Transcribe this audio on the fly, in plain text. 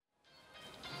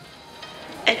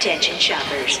Attention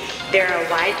shoppers. There are a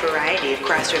wide variety of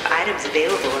Crossrip items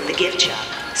available in the gift shop.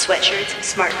 Sweatshirts,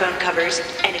 smartphone covers,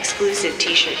 an exclusive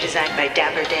t-shirt designed by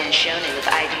Dapper Dan Shonen of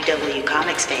IDW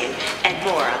Comics fame, and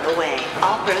more on the way.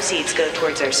 All proceeds go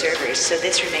towards our servers, so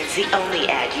this remains the only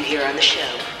ad you hear on the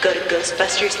show. Go to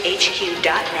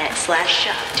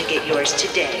ghostbustershq.net/shop to get yours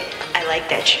today. I like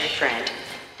that shirt, friend.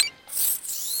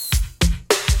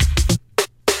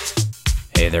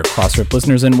 Hey there, Crossrip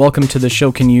listeners, and welcome to the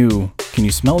show. Can you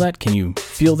smell that? Can you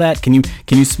feel that? Can you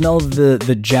smell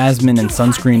the jasmine and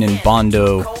sunscreen and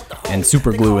Bondo and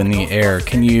super glue in the air?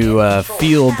 Can you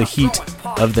feel the heat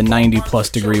of the 90-plus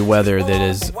degree weather that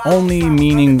is only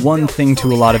meaning one thing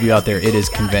to a lot of you out there? It is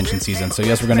convention season. So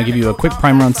yes, we're going to give you a quick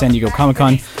primer on San Diego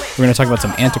Comic-Con. We're going to talk about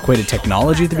some antiquated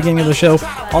technology at the beginning of the show.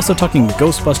 Also talking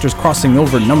Ghostbusters Crossing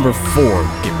Over number 4.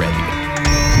 Get ready.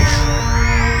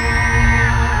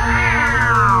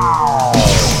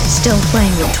 Still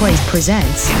Playing with Toys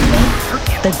presents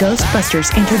the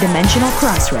Ghostbusters Interdimensional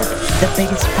Crossrip, the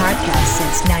biggest podcast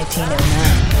since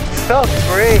 1909. So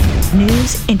great.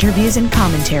 News, interviews, and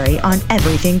commentary on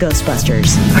everything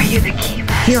Ghostbusters. Are you the key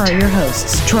master? Here are your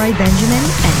hosts, Troy Benjamin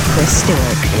and Chris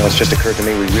Stewart. You know, it's just occurred to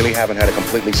me we really haven't had a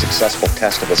completely successful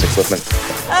test of this equipment.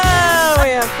 Oh, we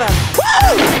have fun.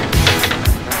 Woo!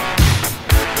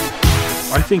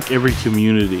 I think every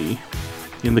community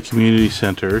in the community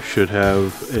center should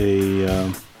have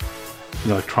an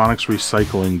electronics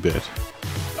recycling bit,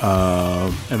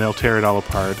 and they'll tear it all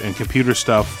apart, and computer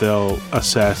stuff they'll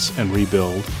assess and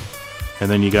rebuild,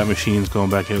 and then you got machines going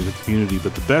back into the community.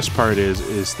 But the best part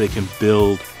is they can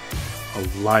build a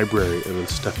library of the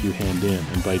stuff you hand in,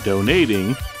 and by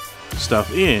donating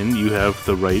stuff in, you have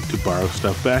the right to borrow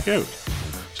stuff back out.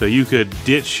 So you could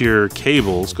ditch your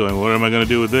cables going, what am I going to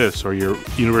do with this, or your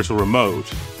universal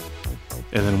remote,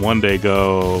 and then one day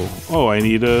go, oh, I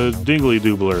need a dingly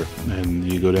doobler.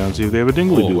 And you go down and see if they have a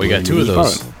dingly doobler. We got 2 of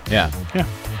those. Yeah.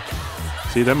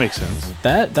 See, that makes sense.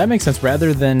 That makes sense,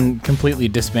 rather than completely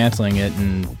dismantling it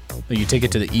and you take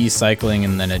it to the e-cycling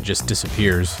and then it just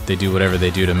disappears. They do whatever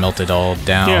they do to melt it all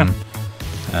down.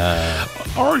 Yeah.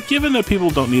 Or given that people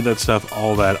don't need that stuff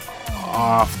all that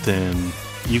often,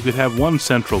 you could have one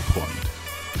central point.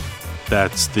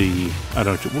 That's the, I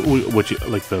don't know what you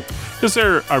like, the, because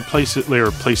there are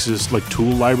places like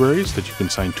tool libraries that you can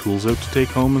sign tools out to take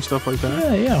home and stuff like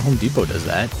that. Yeah, Home Depot does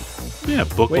that. Yeah,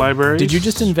 book libraries. Did you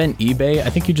just invent eBay? I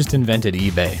think you just invented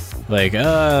eBay. Like,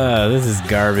 this is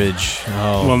garbage.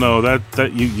 Oh. Well, no,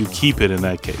 that you keep it in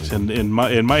that case. And in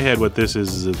my head, what this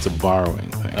is it's a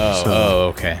borrowing thing.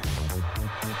 Okay.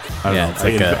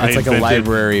 It's like a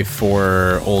library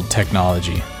for old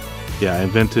technology. Yeah, I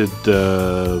invented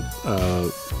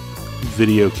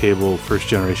video cable first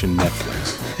generation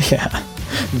Netflix. Yeah.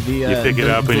 You pick it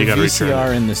up and you got to return it. The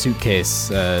VCR in the suitcase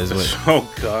is what. Oh,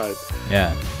 God.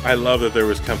 Yeah. I love that there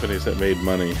was companies that made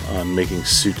money on making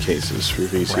suitcases for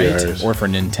VCRs. Right. Or for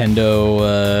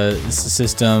Nintendo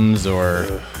systems or...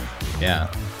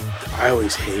 Yeah. I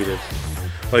always hated...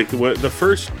 Like, the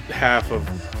first half of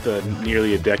the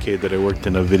nearly a decade that I worked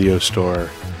in a video store,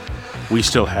 we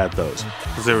still had those.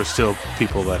 Because there were still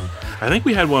people that... I think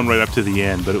we had one right up to the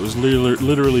end, but it was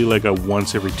literally like a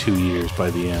once every 2 years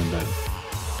by the end that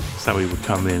somebody would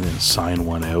come in and sign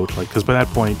one out. Like, because by that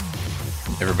point,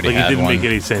 everybody had one. It didn't make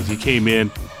any sense. You came in,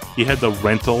 you had the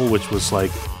rental, which was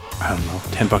like, I don't know,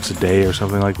 $10 a day or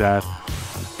something like that.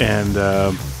 And,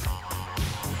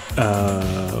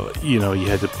 you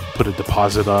had to put a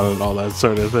deposit on it and all that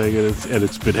sort of thing. And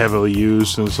it's been heavily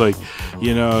used. And it's like,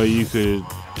 you could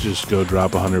just go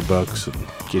drop $100 and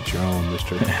get your own,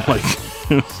 mister.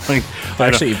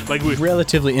 We're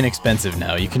relatively inexpensive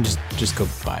now. You can just go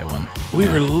buy one. We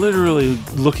were literally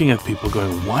looking at people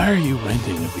going, why are you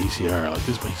renting a VCR? Like,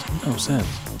 this makes no sense.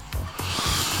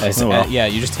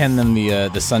 You just hand them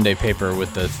the Sunday paper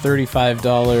with the $35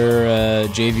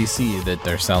 JVC that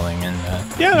they're selling, and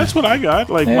that's what I got.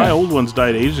 My old ones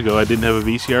died ages ago. I didn't have a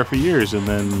VCR for years, and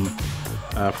then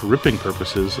for ripping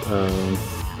purposes,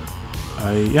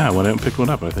 I went out and picked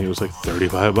one up. I think it was like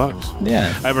 $35.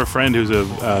 Yeah, I have a friend who's a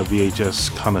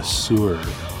VHS connoisseur.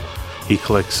 He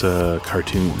collects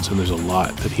cartoons, and there's a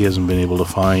lot that he hasn't been able to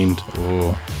find.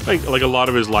 Ooh. Like a lot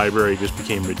of his library just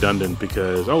became redundant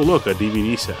because, oh, look, a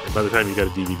DVD set. By the time you got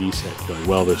a DVD set, you're like,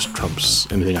 well, this trumps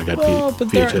anything I got.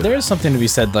 But there is something to be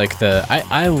said. Like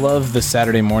I love the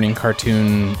Saturday morning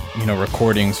cartoon,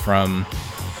 recordings from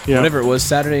Yeah. whatever it was,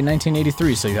 Saturday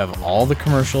 1983. So you have all the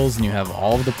commercials and you have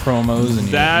all of the promos. And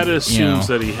That you assumes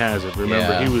know, that he has it.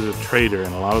 Remember, Yeah. he was a trader,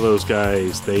 and a lot of those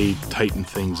guys, they tighten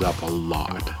things up a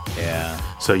lot. Yeah.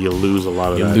 So you lose a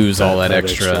lot of You that. lose all that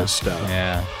extra stuff.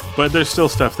 Yeah. But there's still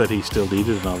stuff that he still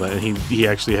needed and all that. And he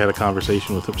actually had a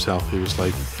conversation with himself. He was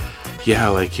like, yeah,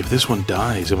 like, if this one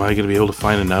dies, am I going to be able to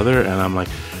find another? And I'm like,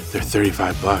 they're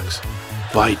 $35.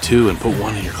 Buy two and put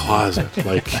one in your closet.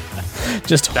 Like,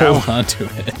 Just hold on to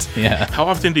it. Yeah. how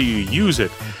often do you use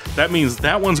it? That means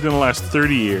that one's going to last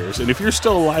 30 years. And if you're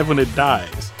still alive when it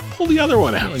dies, pull the other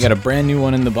one out. You got a brand new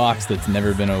one in the box that's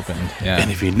never been opened. Yeah.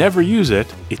 And if you never use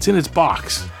it, it's in its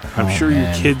box. I'm Oh, sure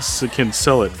man. your kids can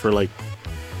sell it for like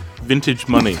vintage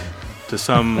money to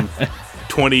some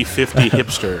 2050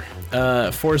 hipster.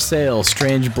 For sale,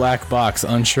 strange black box,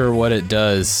 unsure what it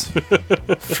does.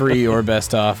 Free or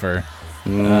best offer.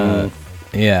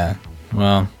 Yeah.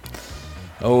 Well.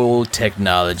 Oh,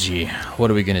 technology.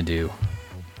 What are we going to do?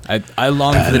 I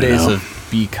long for the don't days know. of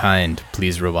be kind,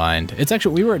 please rewind. It's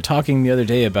actually, we were talking the other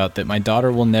day about that my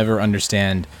daughter will never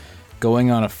understand going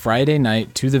on a Friday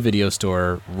night to the video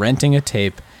store, renting a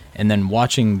tape, and then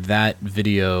watching that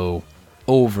video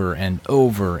over and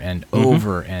over and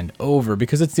over and over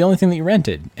because it's the only thing that you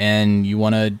rented and you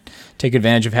want to take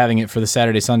advantage of having it for the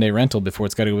Saturday, Sunday rental before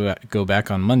it's got to go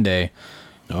back on Monday.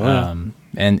 And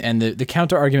the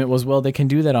counter argument was, well, they can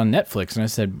do that on Netflix. And I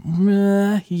said,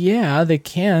 yeah, they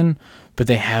can, but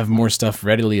they have more stuff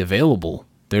readily available.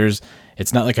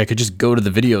 It's not like I could just go to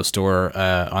the video store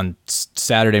on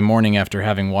Saturday morning after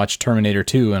having watched Terminator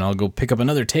 2 and I'll go pick up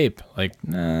another tape. Like,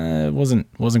 it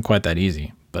wasn't quite that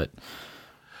easy, but...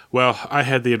 Well, I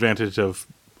had the advantage of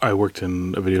I worked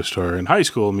in a video store in high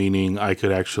school, meaning I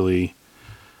could actually,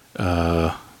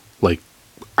 I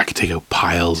could take out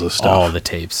piles of stuff. All the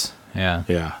tapes. Yeah.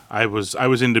 Yeah, I was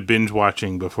into binge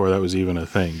watching before that was even a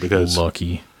thing because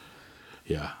Lucky.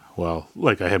 yeah, well,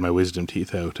 like I had my wisdom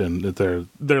teeth out, and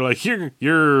they're like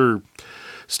you're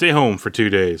stay home for 2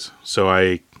 days. So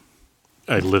I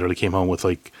literally came home with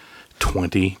like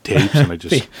 20 tapes, and I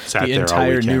just sat The there all entire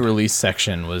weekend. new release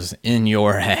section was in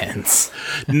your hands.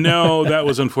 No, that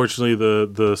was unfortunately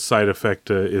the side effect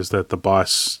is that the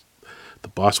boss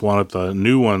wanted the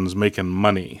new ones making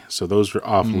money, so those were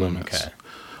off limits. okay.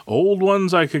 Old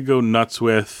ones I could go nuts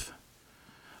with.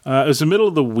 It was the middle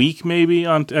of the week maybe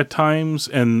at times,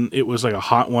 and it was like a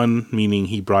hot one, meaning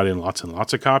he brought in lots and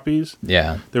lots of copies.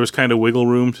 Yeah. There was kind of wiggle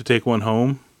room to take one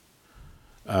home.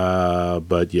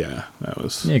 But yeah, that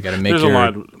was... You got to make there's your a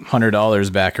lot.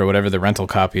 $100 back or whatever the rental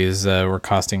copies were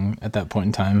costing at that point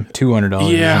in time.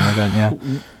 $200. Yeah. Or something like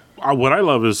that. Yeah. What I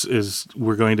love is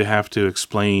we're going to have to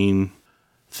explain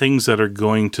things that are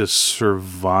going to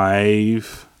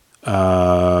survive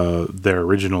their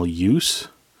original use.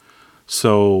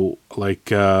 So,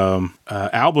 like,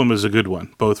 album is a good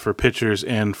one, both for pictures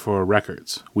and for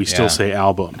records. We still Yeah. say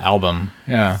album. Album.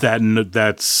 Yeah.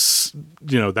 That's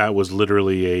that was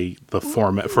literally the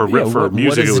format for Yeah, for music.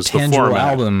 What is It a was the tangible format.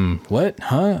 album? What?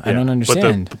 Huh? I Yeah, don't but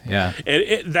understand. Yeah.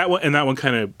 That one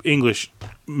kind of English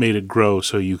made it grow,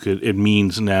 so you could. It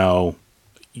means now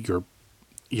your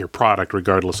product,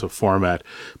 regardless of format.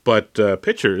 But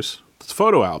pictures, it's a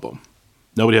photo album.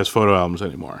 Nobody has photo albums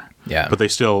anymore. Yeah. But they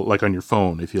still, like on your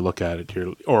phone, if you look at it,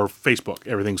 or Facebook,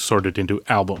 everything's sorted into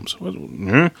albums. What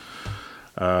was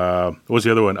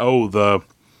the other one? Oh, the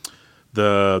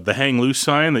hang loose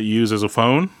sign that you use as a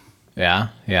phone, Yeah.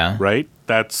 Yeah. right?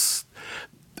 That's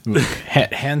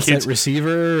Handset Kids-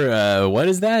 receiver. What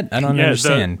is that? I don't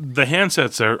understand. The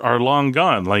handsets are long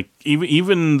gone. Like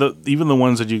even the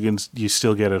ones that you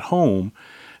still get at home,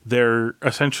 they're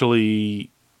essentially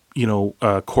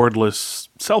cordless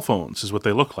cell phones is what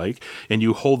they look like, and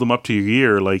you hold them up to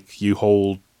your ear like you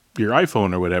hold your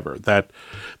iPhone or whatever. That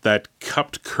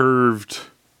cupped, curved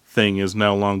thing is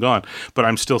now long gone. But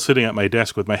I'm still sitting at my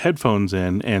desk with my headphones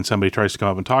in, and somebody tries to come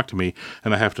up and talk to me,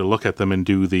 and I have to look at them and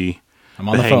do I'm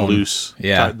on the hang phone. loose,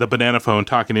 Yeah. the banana phone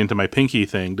talking into my pinky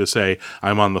thing to say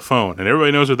I'm on the phone, and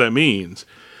everybody knows what that means.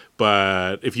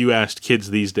 But if you asked kids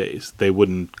these days, they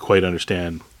wouldn't quite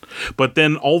understand. But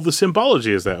then all the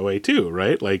symbology is that way too,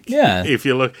 right? Like, Yeah. if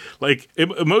you look like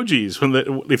emojis,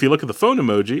 if you look at the phone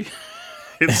emoji,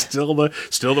 it's still the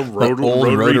The old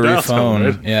rotary dial tone, phone.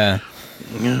 right? Yeah.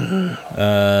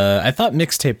 I thought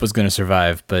mixtape was going to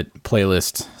survive, but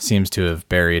playlist seems to have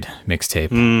buried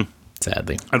mixtape.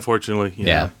 Sadly. Unfortunately,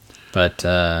 Yeah. But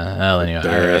well, anyway,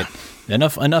 all right.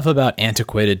 Enough about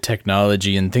antiquated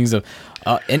technology and things of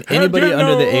and anybody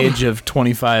under the age of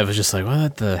 25 is just like,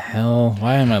 what the hell?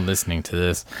 Why am I listening to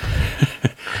this?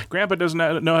 Grandpa doesn't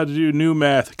know how to do new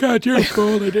math. God, you're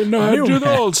cool. They didn't know how to do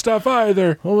the old stuff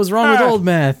either. What was wrong with old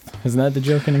math? Isn't that the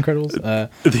joke in Incredibles? The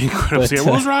Incredibles.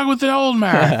 What was wrong with the old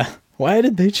math? Why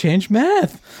did they change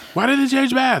math? Why did they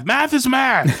change math? Math is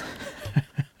math.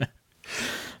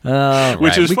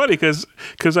 Which is funny because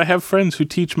I have friends who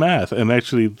teach math, and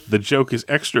actually the joke is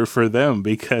extra for them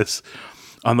because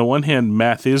on the one hand,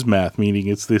 math is math, meaning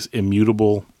it's this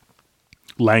immutable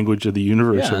language of the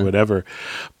universe or whatever.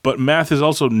 But math is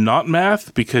also not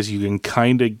math because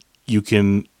the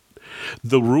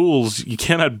rules, you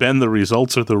cannot bend the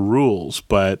results or the rules,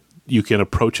 but you can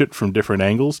approach it from different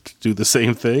angles to do the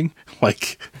same thing.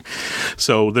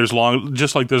 So there's long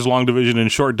division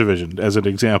and short division as an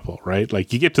example, right?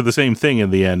 Like you get to the same thing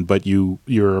in the end, but you're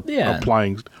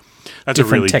applying. That's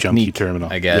different a really technique, junky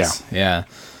terminal, I guess. Yeah.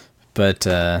 But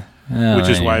which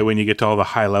is why when you get to all the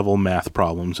high level math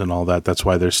problems and all that, that's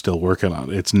why they're still working on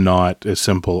it. It's not as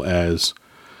simple as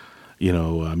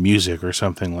music or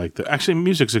something like that. Actually,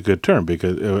 music's a good term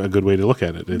because a good way to look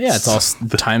at it. It's all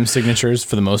time signatures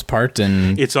for the most part,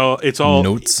 and it's all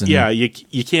notes. And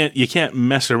you can't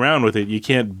mess around with it. You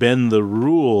can't bend the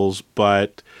rules.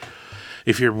 But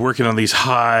if you're working on these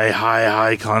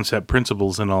high concept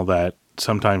principles and all that,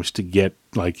 sometimes to get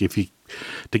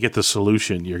the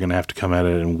solution, you're going to have to come at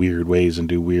it in weird ways and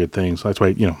do weird things. That's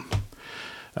why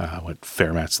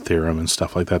Fermat's theorem and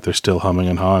stuff like that, they're still humming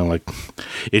and hawing. Like,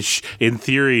 it's in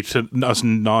theory to us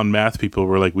non-math people,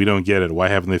 we're like, we don't get it. Why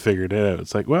haven't they figured it out?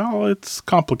 It's like, well, it's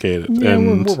complicated. Yeah,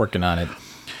 we're working on it.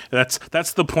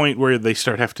 That's the point where they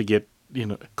start have to get,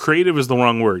 creative is the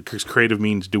wrong word because creative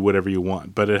means do whatever you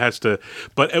want, but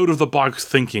but out of the box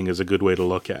thinking is a good way to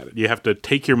look at it. You have to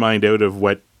take your mind out of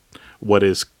what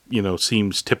is,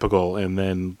 seems typical and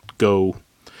then go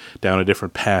down a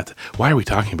different path. Why are we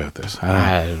talking about this?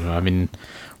 I don't know. I mean,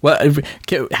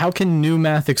 how can new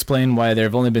math explain why there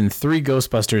have only been 3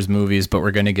 Ghostbusters movies, but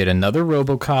we're going to get another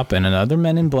RoboCop and another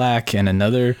Men in Black and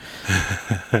another...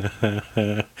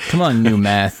 Come on, new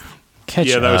math.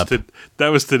 Catch up. That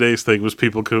was today's thing. Was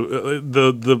people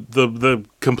the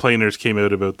complainers came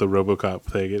out about the RoboCop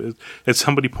thing. As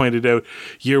somebody pointed out,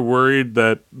 you're worried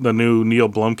that the new Neil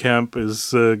Blomkamp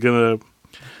is gonna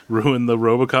ruin the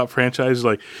RoboCop franchise.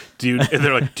 Like, and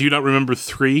they're like, do you not remember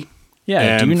 3?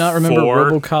 Yeah, do you not remember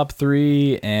RoboCop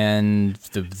 3 and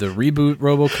the reboot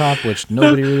RoboCop, which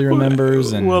nobody really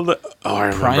remembers? And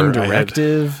Prime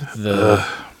Directive.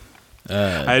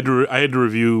 I had to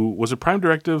review. Was it Prime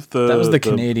Directive? That was the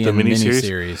Canadian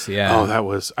miniseries. Yeah. Oh, that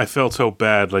was. I felt so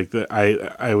bad. Like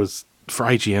I was for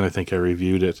IGN. I think I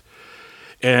reviewed it,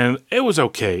 and it was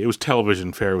okay. It was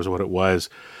television fare, was what it was.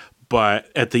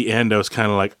 But at the end, I was kind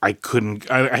of like, I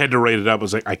couldn't. I had to rate it up. I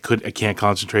was like, I can't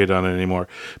concentrate on it anymore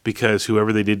because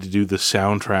whoever they did to do the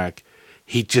soundtrack,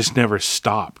 he just never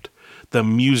stopped. The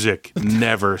music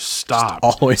never stopped.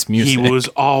 Always music. He was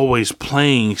always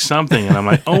playing something, and I'm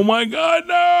like, oh my God,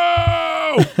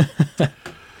 no!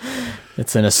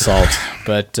 It's an assault,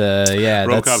 but yeah.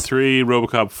 RoboCop 3,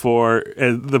 RoboCop 4,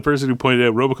 and the person who pointed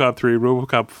out RoboCop 3,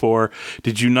 RoboCop 4.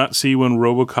 Did you not see when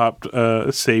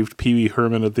RoboCop saved Pee Wee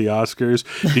Herman at the Oscars?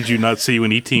 Did you not see when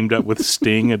he teamed up with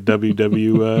Sting at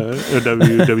WWF?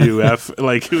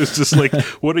 Like, it was just like,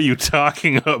 what are you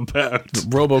talking about?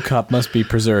 RoboCop must be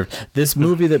preserved. This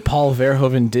movie that Paul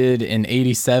Verhoeven did in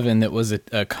 '87 that was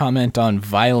a comment on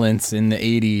violence in the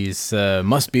 '80s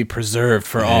must be preserved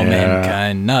for all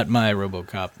mankind. Not my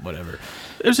RoboCop, whatever.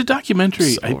 There's a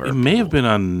documentary. It may have been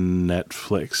on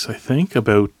Netflix, I think,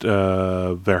 about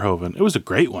Verhoeven. It was a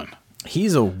great one.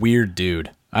 He's a weird dude.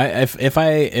 If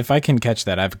I can catch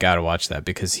that, I've got to watch that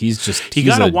because he's a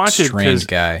strange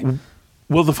guy.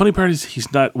 Well, the funny part is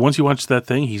he's not. Once you watch that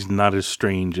thing, he's not as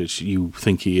strange as you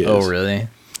think he is. Oh, really?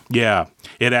 Yeah.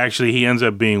 He ends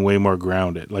up being way more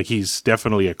grounded. Like, he's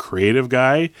definitely a creative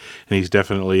guy, and he's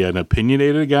definitely an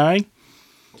opinionated guy.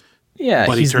 Yeah,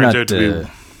 but he turns out to be.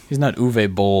 He's not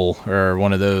Uwe Boll or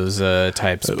one of those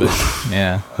types, but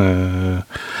yeah. Uwe.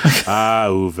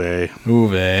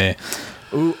 Uwe.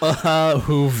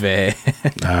 Uwe.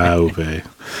 Uwe.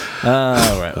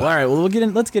 All right. Well,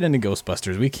 let's get into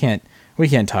Ghostbusters. We can't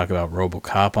talk about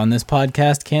RoboCop on this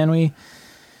podcast, can we?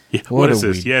 Yeah, what is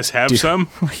this? Yes, have some.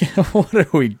 What are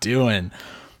we doing?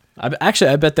 I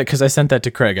bet that because I sent that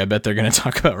to Craig. I bet they're going to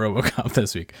talk about RoboCop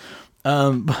this week.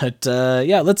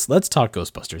 Yeah, let's talk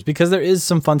Ghostbusters, because there is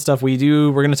some fun stuff we're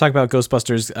going to talk about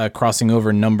Ghostbusters crossing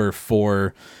over number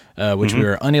 4, which we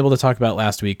were unable to talk about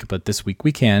last week, but this week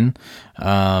we can.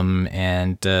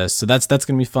 So that's going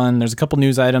to be fun. There's a couple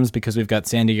news items because we've got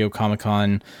San Diego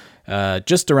Comic-Con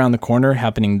just around the corner,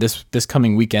 happening this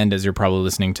coming weekend as you're probably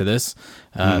listening to this.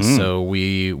 So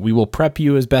we will prep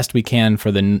you as best we can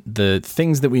for the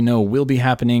things that we know will be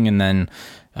happening, and then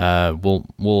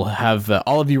we'll have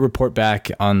all of you report back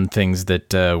on things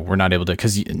that we're not able to,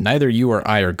 because neither you or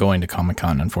I are going to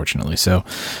Comic-Con, unfortunately. So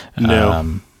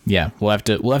yeah, we'll have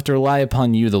to rely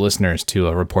upon you, the listeners,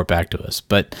 to report back to us.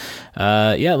 But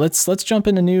yeah, let's jump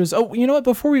into news. Oh, you know what?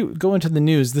 Before we go into the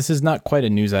news, this is not quite a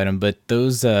news item, but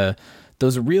those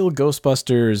real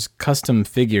Ghostbusters custom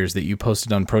figures that you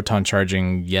posted on Proton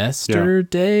Charging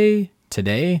today,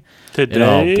 it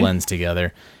all blends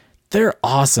together. They're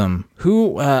awesome.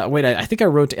 I think I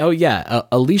wrote.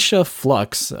 Alicia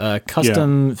Flux,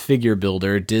 custom figure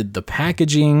builder, did the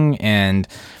packaging and,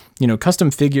 custom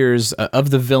figures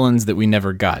of the villains that we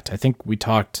never got. I think we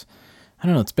talked, I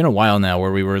don't know, it's been a while now,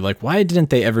 where we were like, why didn't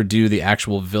they ever do the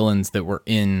actual villains that were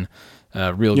in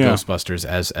real Ghostbusters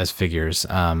as figures?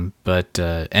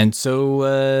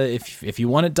 If you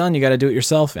want it done, you got to do it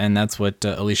yourself, and that's what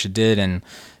Alicia did, and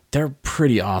they're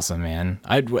pretty awesome, man.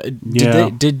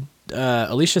 Did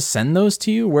Alicia send those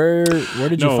to you? Where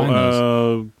did you find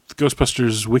those?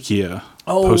 Ghostbusters Wikia.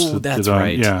 Oh, that's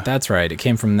right. Yeah, that's right. It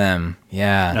came from them.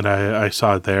 Yeah. And I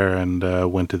saw it there and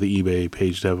went to the eBay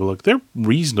page to have a look. They're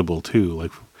reasonable too.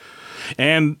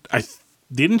 And I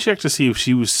didn't check to see if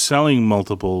she was selling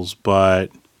multiples, but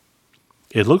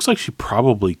it looks like she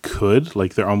probably could.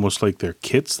 Like, they're almost like they're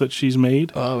kits that she's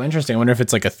made. Oh, interesting. I wonder if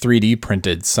it's like a 3D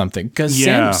printed something. Because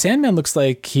Sandman looks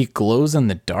like he glows in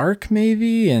the dark,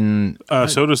 maybe. And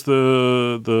so does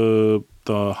the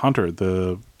Haunter,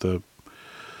 the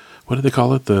what do they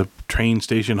call it? The train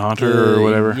station Haunter or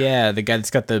whatever. Yeah, the guy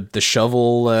that's got the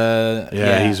shovel.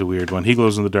 He's a weird one. He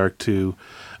glows in the dark too.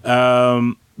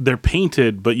 They're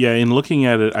painted, but yeah, in looking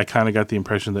at it, I kind of got the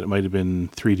impression that it might have been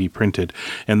 3D printed.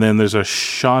 And then there's a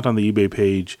shot on the eBay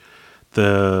page.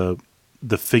 The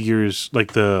figures,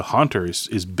 like the Haunter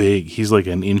is big. He's like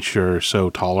an inch or so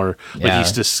taller, but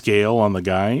he's to scale on the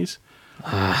guys.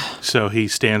 So he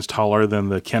stands taller than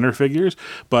the Kenner figures,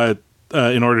 but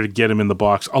in order to get him in the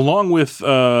box, along with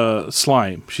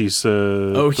Slime, she's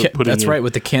that's right,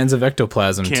 with the cans of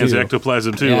ectoplasm too, like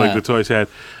the toys had.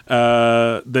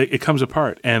 It comes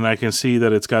apart, and I can see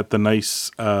that it's got the nice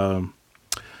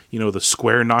the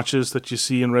square notches that you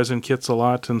see in resin kits a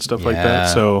lot and stuff like that.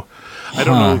 So I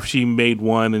don't know if she made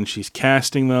one and she's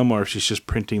casting them, or if she's just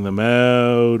printing them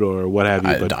out, or what have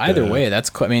you. But either way, that's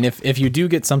cool. I mean, if you do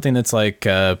get something that's like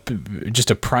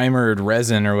just a primered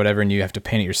resin or whatever, and you have to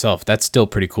paint it yourself, that's still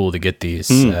pretty cool to get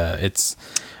these.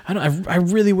 I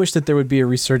really wish that there would be a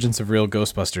resurgence of real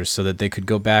Ghostbusters so that they could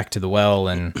go back to the well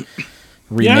and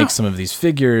remake some of these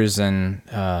figures. And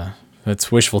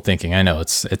it's wishful thinking. I know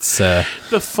it's the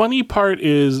funny part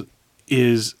is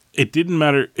it didn't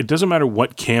matter. It doesn't matter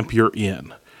what camp you're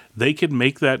in. They could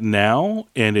make that now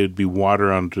and it'd be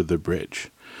water under the bridge,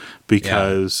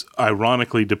 because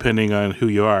ironically, depending on who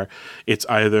you are, it's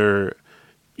either,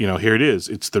 here it is.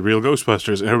 It's the real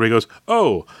Ghostbusters. And everybody goes,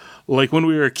 oh, like when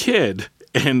we were a kid.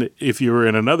 And if you were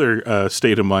in another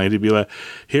state of mind, it'd be like,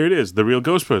 here it is, the real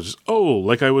Ghostbusters. Oh,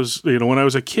 like I was, when I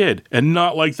was a kid, and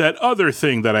not like that other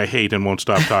thing that I hate and won't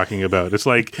stop talking about. It's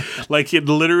like it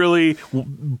literally,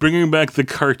 bringing back the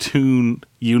cartoon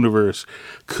universe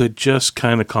could just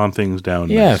kind of calm things down.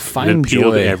 Yeah, find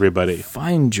joy to everybody.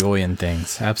 Find joy in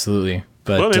things, absolutely.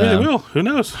 But maybe they will. Who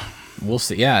knows? We'll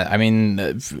see. Yeah, I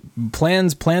mean,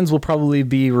 plans will probably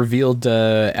be revealed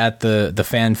at the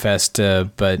Fan Fest,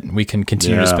 but we can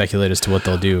continue to speculate as to what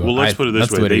they'll do. Well, let's put it this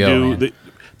way: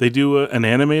 they do an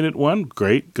animated one.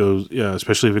 Great, goes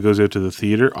especially if it goes out to the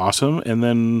theater. Awesome. And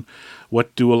then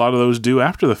what do a lot of those do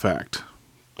after the fact?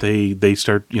 They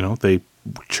start, they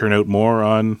churn out more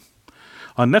on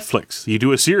Netflix. You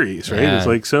do a series, right? It's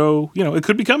like, so it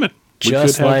could be coming.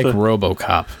 Just like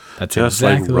RoboCop. That's just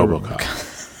exactly like RoboCop.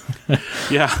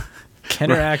 Yeah.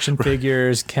 Kenner action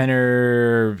figures.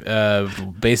 Kenner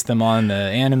based them on the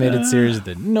animated series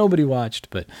that nobody watched,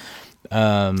 but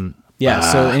so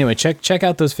anyway, check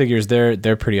out those figures.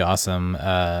 They're pretty awesome.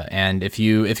 And if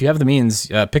you have the means,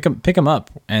 pick them up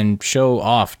and show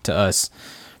off to us.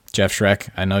 Jeff Schreck,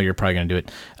 I know you're probably going to do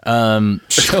it.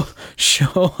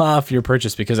 Show off your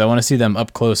purchase, because I want to see them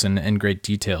up close and in great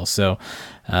detail. So,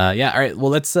 all right. Well,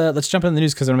 let's jump into the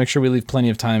news, because I want to make sure we leave plenty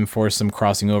of time for some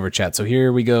crossing over chat. So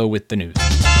here we go with the news.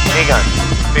 Egon,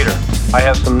 Peter, I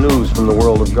have some news from the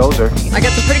world of Gozer. I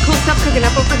got some pretty cool stuff cooking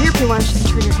up over here if you want to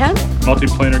turn your head.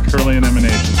 Multiplanar Kirlian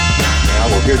emanation. Yeah,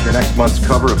 well, here's your next month's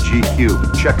cover of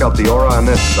GQ. Check out the aura on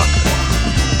this sucker.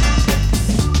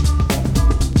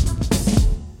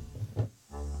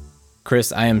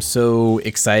 Chris, I am so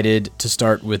excited to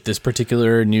start with this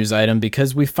particular news item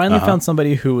because we finally found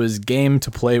somebody who was game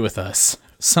to play with us.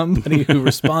 Somebody who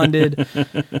responded,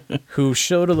 who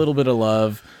showed a little bit of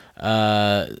love.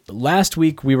 Last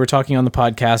week we were talking on the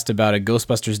podcast about a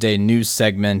Ghostbusters Day news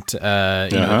segment,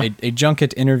 a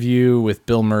junket interview with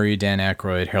Bill Murray, Dan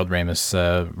Aykroyd, Harold Ramis,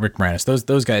 Rick Moranis,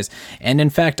 those guys. And in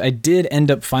fact, I did end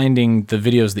up finding the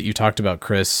videos that you talked about,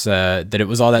 Chris, that it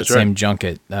was all that same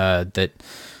junket, that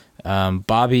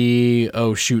Bobby,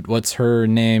 oh shoot, what's her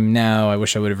name now? I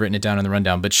wish I would have written it down in the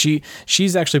rundown, but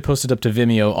she's actually posted up to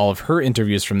Vimeo all of her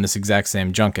interviews from this exact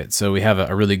same junket. So we have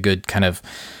a really good kind of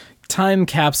time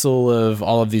capsule of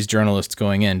all of these journalists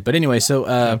going in. But anyway,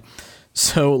 so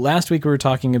last week we were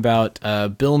talking about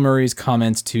Bill Murray's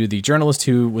comments to the journalist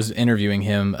who was interviewing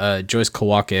him, Joyce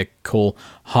Kolhaic.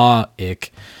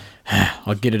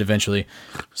 I'll get it eventually.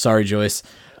 Sorry, Joyce.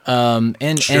 Should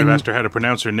have asked her how to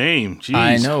pronounce her name. Jeez.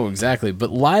 I know, exactly. But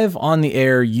live on the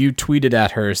air, you tweeted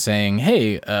at her saying,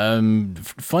 hey,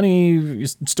 funny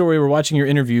story, we're watching your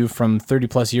interview from 30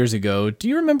 plus years ago. Do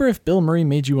you remember if Bill Murray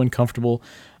made you uncomfortable?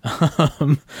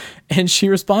 And she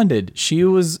responded. She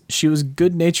was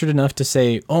good-natured enough to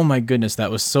say, oh my goodness, that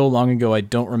was so long ago, I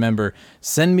don't remember.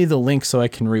 Send me the link so I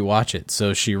can rewatch it.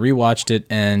 So she rewatched it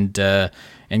and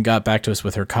got back to us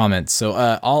with her comments. So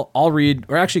I'll read,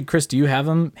 or actually, Chris, do you have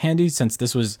them handy since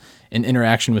this was an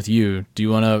interaction with you? Do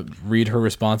you want to read her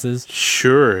responses?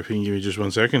 Sure, if you can give me just 1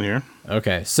 second here.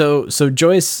 Okay, so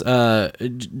Joyce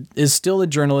is still a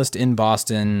journalist in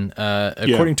Boston.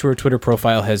 According to her Twitter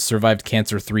profile, has survived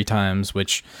cancer 3 times,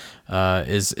 which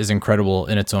is incredible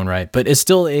in its own right, but is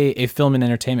still a film and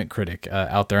entertainment critic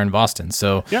out there in Boston.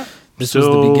 So this was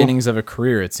the beginnings of a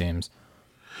career, it seems.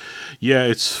 Yeah,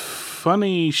 it's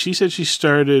funny. She said she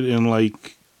started in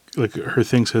like her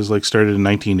thing says started in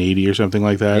 1980 or something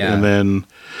like that, and then,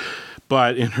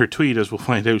 but in her tweet, as we'll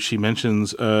find out, she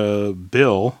mentions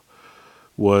Bill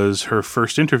was her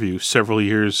first interview several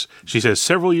years. She says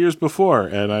several years before,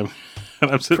 and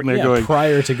I'm sitting there going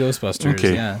prior to Ghostbusters.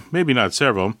 Okay, maybe not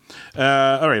several.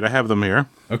 All right, I have them here.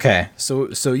 Okay, so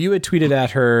you had tweeted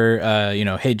at her,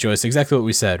 hey Joyce, exactly what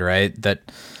we said, right? That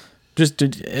just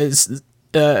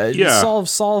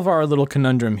solve our little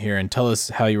conundrum here and tell us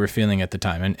how you were feeling at the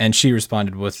time. And she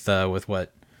responded with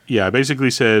what? Yeah, I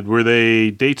basically said, were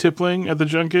they day tippling at the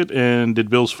junket, and did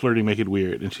Bill's flirting make it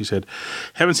weird? And she said,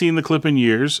 haven't seen the clip in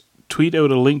years. Tweet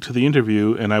out a link to the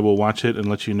interview, and I will watch it and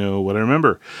let you know what I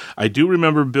remember. I do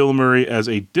remember Bill Murray as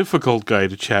a difficult guy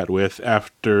to chat with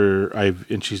after I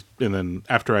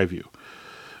view.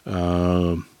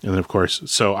 And then, of course,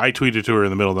 so I tweeted to her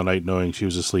in the middle of the night knowing she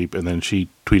was asleep, and then she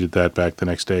tweeted that back the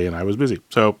next day, and I was busy.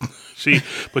 So she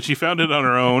found it on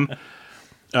her own.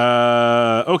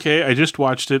 Okay, I just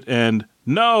watched it, and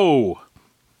no,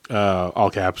 all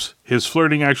caps, his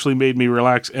flirting actually made me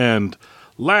relax and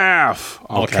laugh,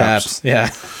 all caps. Yeah.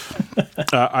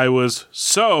 I was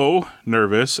so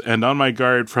nervous and on my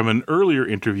guard from an earlier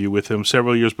interview with him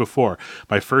several years before,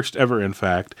 my first ever, in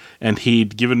fact, and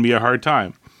he'd given me a hard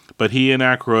time. But he and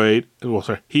Aykroyd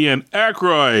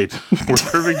were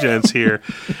perfect gents here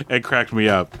and cracked me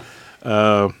up.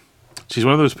 She's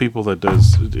one of those people that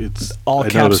does it's all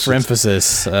caps for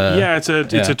emphasis. It's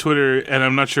a Twitter, and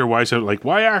I'm not sure why. So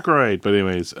why Aykroyd? But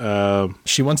anyways,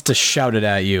 she wants to shout it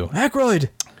at you, Aykroyd.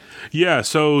 Yeah,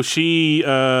 so she,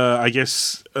 I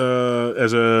guess,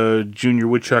 as a junior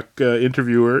woodchuck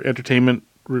interviewer, entertainment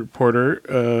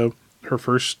reporter, her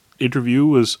first interview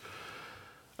was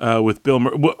with Bill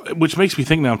Murray, which makes me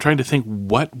think now. I'm trying to think,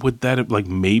 what would that have,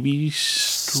 maybe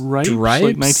Stripes?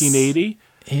 Like 1980?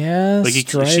 Yeah,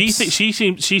 Stripes.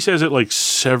 She says it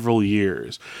several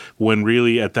years, when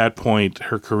really at that point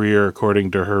her career, according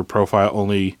to her profile,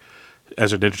 only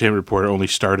as an entertainment reporter only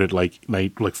started like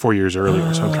 4 years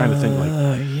earlier. So I'm trying to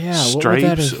think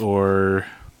Stripes or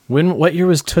what year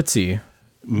was Tootsie?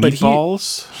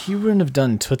 Meatballs? But he wouldn't have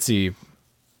done Tootsie.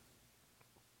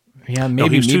 Yeah, maybe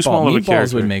he was too small of a Meatballs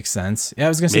character. would make sense. Yeah, I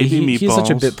was gonna say he's such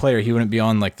a bit player, he wouldn't be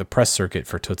on the press circuit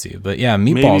for Tootsie. But yeah,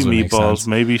 Meatballs would make sense.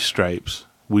 Maybe Stripes.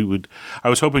 I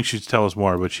was hoping she'd tell us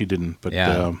more, but she didn't. But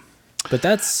yeah. But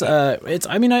that's it's.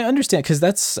 I mean, I understand because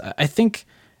that's. I think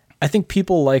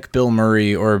people like Bill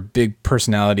Murray or big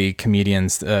personality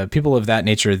comedians, people of that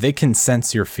nature, they can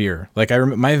sense your fear. Like I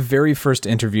remember my very first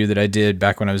interview that I did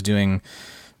back when I was doing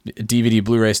DVD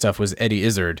Blu-ray stuff was Eddie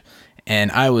Izzard,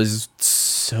 and I was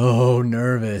so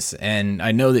nervous. And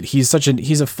I know that he's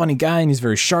a funny guy, and he's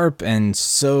very sharp, and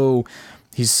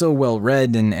he's so well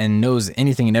read and knows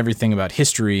anything and everything about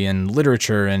history and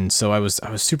literature. And so I was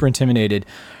super intimidated.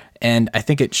 And I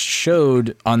think it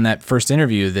showed on that first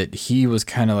interview that he was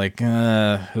kind of like,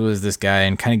 who is this guy?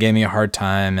 And kind of gave me a hard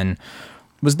time, and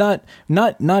was not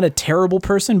a terrible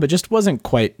person, but just wasn't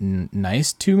quite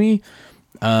nice to me.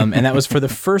 And that was for the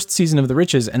first season of The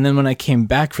Riches. And then when I came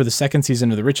back for the second season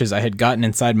of The Riches, I had gotten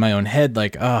inside my own head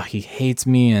like, oh, he hates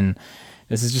me, and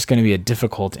this is just going to be a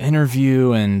difficult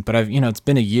interview. But it's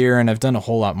been a year, and I've done a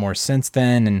whole lot more since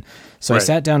then. And so I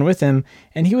sat down with him,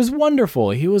 and he was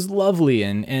wonderful. He was lovely.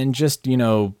 And just,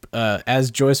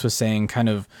 as Joyce was saying, kind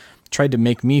of tried to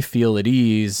make me feel at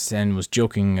ease and was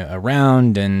joking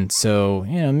around. And so,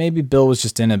 maybe Bill was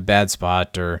just in a bad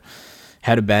spot or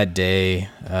had a bad day,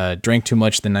 drank too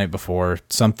much the night before,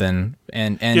 something,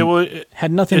 and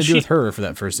had nothing to do with her for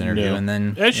that first interview. Yeah. And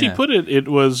then, as she put it, it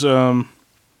was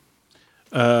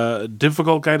a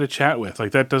difficult guy to chat with.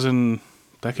 Like that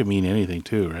could mean anything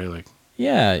too, right? Like,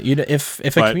 yeah, if a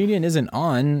comedian isn't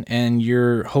on and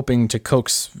you're hoping to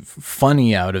coax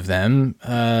funny out of them,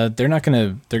 they're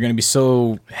gonna be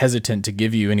so hesitant to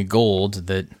give you any gold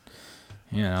that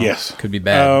could be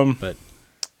bad. But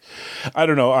I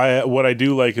don't know. What I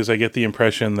do like is I get the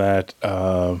impression that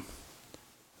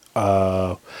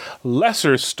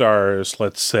lesser stars,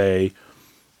 let's say,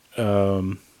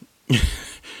 tend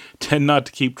not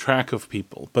to keep track of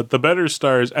people, but the better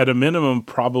stars, at a minimum,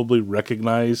 probably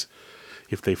recognize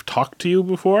if they've talked to you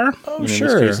before. Oh,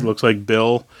 sure. In this case, it looks like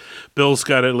Bill's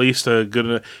got at least a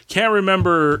good. Can't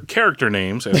remember character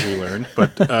names, as we learned,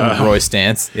 but Roy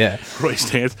Stantz, Roy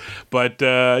Stantz, but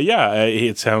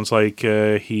it sounds like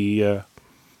he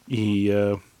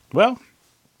well.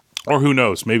 Or who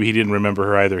knows? Maybe he didn't remember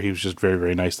her either. He was just very,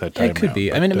 very nice that time. Yeah, it could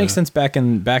be. But, it makes sense back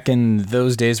in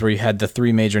those days where you had the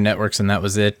 3 major networks and that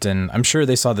was it. And I'm sure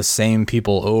they saw the same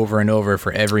people over and over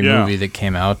for every movie that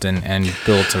came out and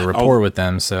built a rapport with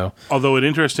them. So, although it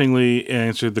interestingly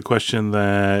answered the question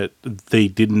that they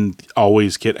didn't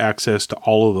always get access to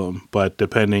all of them, but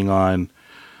depending on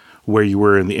where you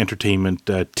were in the entertainment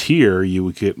tier, you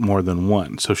would get more than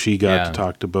one. So she got to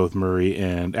talk to both Murray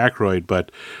and Aykroyd,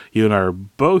 but you and I are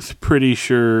both pretty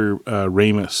sure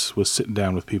Ramis was sitting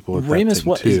down with people at Ramis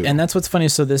that thing too. And that's what's funny.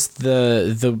 So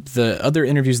the other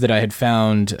interviews that I had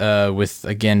found with,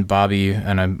 again, Bobby,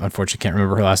 and I unfortunately can't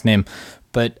remember her last name,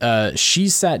 but she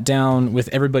sat down with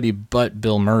everybody but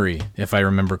Bill Murray, if I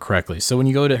remember correctly. So when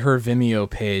you go to her Vimeo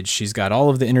page, she's got all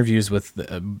of the interviews with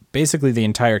basically the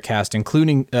entire cast,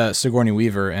 including Sigourney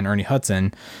Weaver and Ernie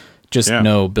Hudson,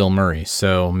 no Bill Murray.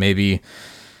 So maybe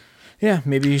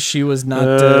she was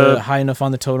not high enough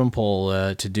on the totem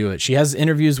pole to do it. She has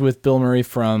interviews with Bill Murray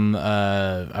from,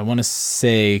 I want to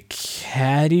say,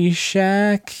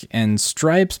 Caddyshack and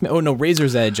Stripes. Oh, no,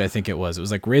 Razor's Edge, I think it was. It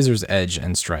was like Razor's Edge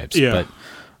and Stripes. Yeah. But,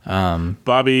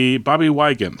 Bobby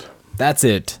Wygant. That's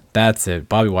it.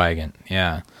 Bobby Wygant.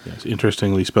 Yeah. Yes,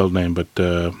 interestingly spelled name, but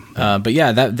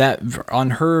yeah, that on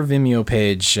her Vimeo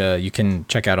page, you can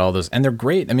check out all those, and they're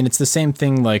great. I mean, it's the same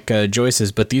thing like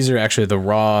Joyce's, but these are actually the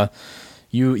raw.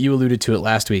 You alluded to it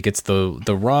last week. It's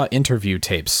the raw interview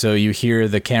tapes. So you hear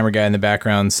the camera guy in the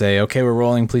background say, "Okay, we're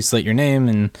rolling. Please state your name,"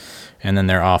 and then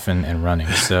they're off and running.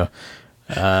 So.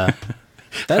 I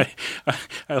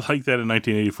like that in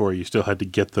 1984. You still had to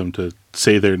get them to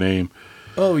say their name.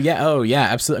 Oh yeah,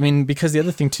 absolutely. I mean, because the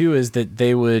other thing too is that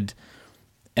they would,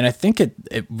 and I think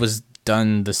it was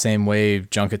done the same way,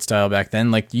 junket style back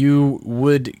then. Like you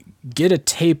would get a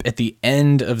tape at the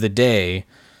end of the day,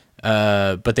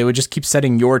 but they would just keep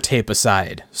setting your tape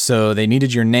aside. So they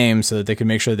needed your name so that they could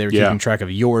make sure they were keeping track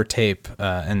of your tape,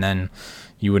 and then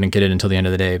you wouldn't get it until the end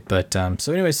of the day. But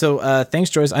so anyway, thanks,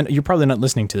 Joyce. You're probably not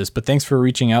listening to this, but thanks for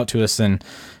reaching out to us and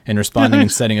responding and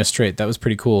setting us straight. That was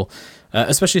pretty cool.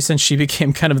 Especially since she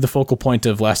became kind of the focal point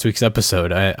of last week's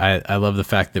episode. I love the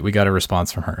fact that we got a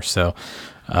response from her. So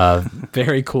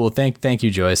very cool. Thank you,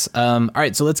 Joyce. All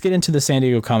right, so let's get into the San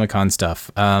Diego Comic-Con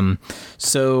stuff.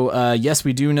 Yes,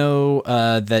 we do know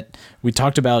that we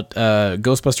talked about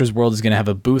Ghostbusters World is going to have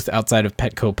a booth outside of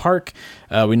Petco Park.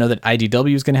 We know that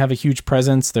IDW is going to have a huge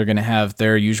presence. They're going to have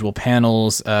their usual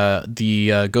panels.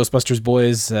 The Ghostbusters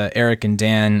boys, Eric and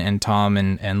Dan and Tom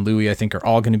and Louie, I think, are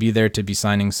all going to be there to be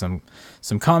signing some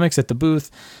comics at the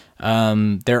booth.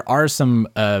 There are some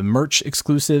merch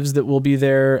exclusives that will be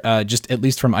there, just at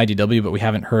least from IDW, but we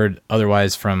haven't heard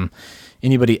otherwise from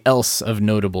anybody else of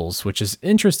notables, which is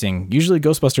interesting. Usually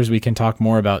Ghostbusters, we can talk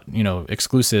more about,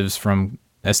 exclusives from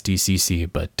SDCC,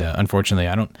 but unfortunately,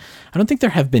 I don't think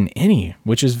there have been any,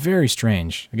 which is very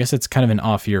strange. I guess it's kind of an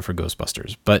off year for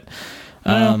Ghostbusters, but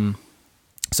And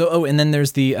then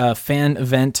there's the fan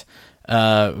event,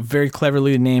 very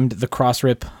cleverly named the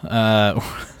Crossrip.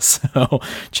 So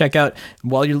check out,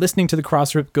 while you're listening to the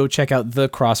Crossrip, go check out the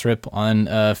Crossrip on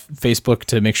Facebook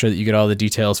to make sure that you get all the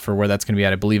details for where that's going to be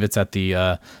at. I believe it's at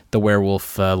the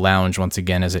Werewolf Lounge once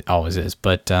again, as it always is.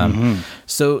 But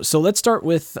so let's start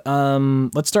with the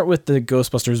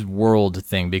Ghostbusters World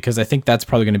thing, because I think that's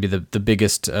probably going to be the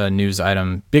biggest news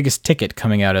item, biggest ticket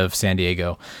coming out of San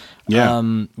Diego. Yeah.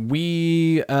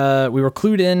 We were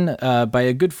clued in by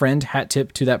a good friend, hat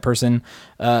tip to that person.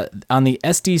 On the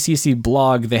SDCC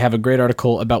blog, they have a great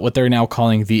article about what they're now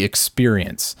calling the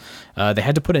experience. They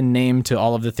had to put a name to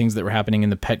all of the things that were happening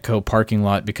in the Petco parking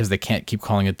lot because they can't keep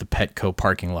calling it the Petco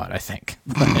parking lot, I think.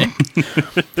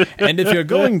 And if you're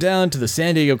going down to the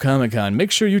San Diego Comic-Con,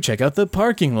 make sure you check out the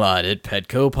parking lot at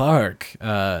Petco Park.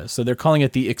 So they're calling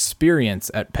it the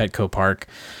experience at Petco Park.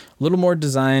 A little more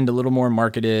designed, a little more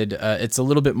marketed. It's a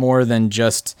little bit more than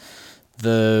just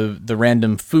the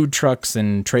random food trucks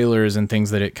and trailers and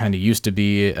things that it kind of used to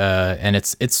be. And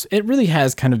it really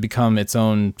has kind of become its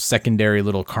own secondary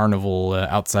little carnival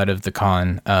outside of the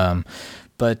con.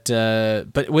 But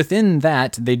within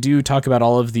that, they do talk about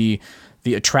all of the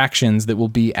attractions that will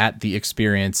be at the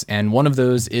experience, and one of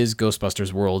those is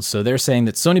Ghostbusters World. So they're saying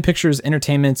that Sony Pictures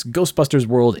Entertainment's Ghostbusters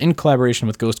World, in collaboration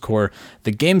with GhostCore,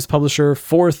 the game's publisher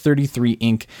 433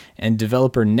 Inc., and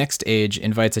developer Next Age,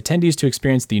 invites attendees to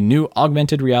experience the new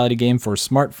augmented reality game for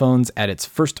smartphones at its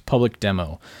first public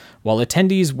demo. While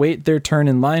attendees wait their turn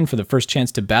in line for the first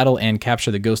chance to battle and capture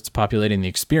the ghosts populating the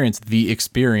experience,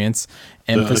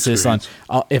 emphasis on,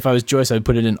 if I was Joyce, I would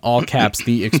put it in all caps,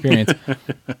 the experience.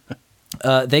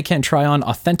 They can try on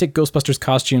authentic Ghostbusters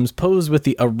costumes, pose with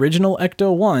the original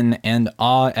Ecto-1, and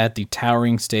awe at the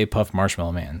towering Stay Puft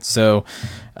Marshmallow Man. So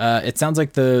it sounds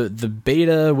like the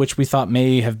beta, which we thought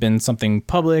may have been something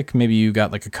public, maybe you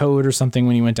got like a code or something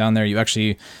when you went down there, you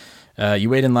actually... you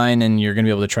wait in line and you're going to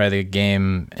be able to try the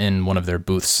game in one of their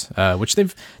booths, which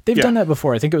they've done that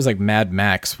before. I think it was like Mad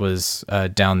Max was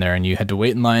down there, and you had to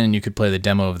wait in line and you could play the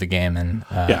demo of the game. And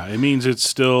it means it's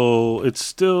still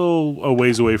a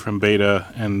ways away from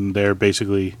beta, and they're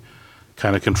basically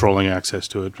kind of controlling access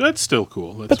to it. That's still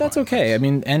cool. That's okay. I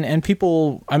mean, and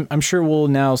people, I'm sure will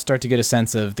now start to get a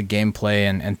sense of the gameplay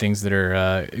and things that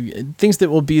are things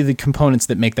that will be the components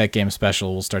that make that game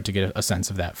special. We'll start to get a sense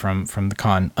of that from the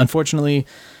con. Unfortunately,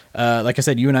 like I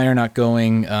said, you and I are not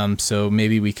going, so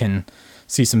maybe we can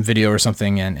see some video or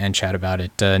something and chat about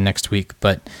it next week.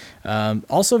 But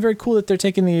also very cool that they're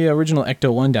taking the original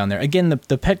Ecto-1 down there. Again, the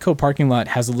Petco parking lot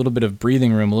has a little bit of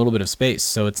breathing room, a little bit of space.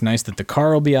 So it's nice that the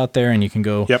car will be out there and you can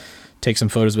go take some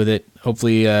photos with it.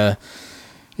 Hopefully, all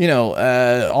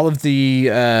of the,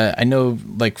 I know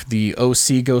like the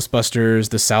OC Ghostbusters,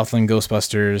 the Southland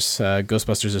Ghostbusters,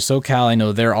 Ghostbusters of SoCal, I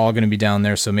know they're all going to be down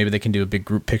there. So maybe they can do a big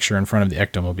group picture in front of the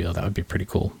Ectomobile. That would be pretty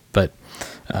cool. But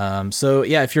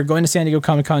if you're going to San Diego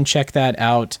Comic-Con, check that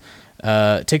out.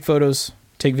 Take photos,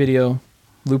 take video,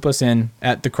 loop us in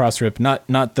at the Crossrip,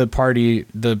 not the party,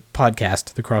 the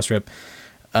podcast, the Crossrip.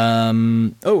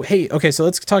 So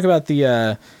let's talk about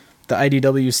the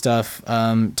IDW stuff.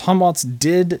 Tom Waltz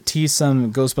did tease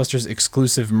some Ghostbusters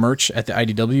exclusive merch at the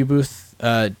IDW booth.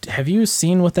 Have you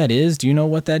seen what that is? Do you know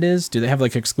what that is? Do they have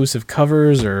like exclusive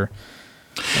covers or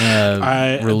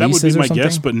that would be my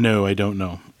guess, but no, I don't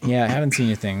know. Yeah, I haven't seen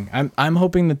anything. I'm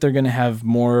hoping that they're going to have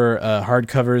more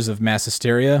hardcovers of Mass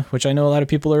Hysteria, which I know a lot of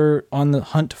people are on the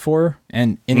hunt for,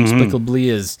 and inexplicably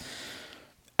is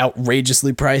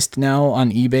outrageously priced now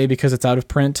on eBay because it's out of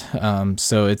print.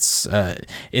 So it's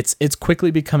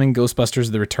quickly becoming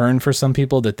Ghostbusters: The Return for some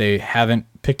people that they haven't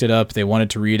picked it up. They wanted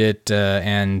to read it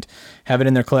and have it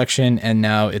in their collection, and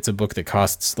now it's a book that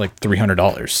costs like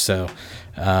 $300. So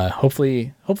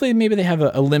hopefully maybe they have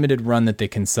a limited run that they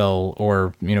can sell,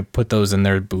 or put those in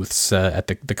their booths at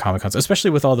the Comic-Cons,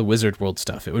 especially with all the Wizard World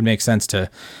stuff. It would make sense to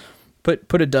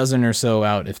put a dozen or so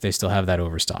out if they still have that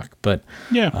overstock. But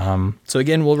so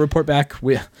again, we'll report back.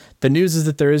 The news is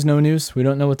that there is no news. We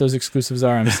don't know what those exclusives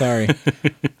are. I'm sorry.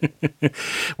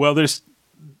 Well,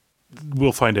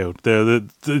 we'll find out.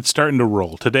 It's starting to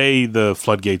roll. Today, the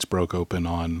floodgates broke open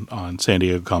on San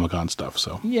Diego Comic-Con stuff.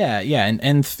 So and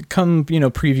come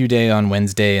preview day on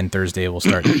Wednesday and Thursday, we'll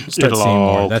start It'll seeing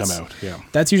more. Come out. Yeah,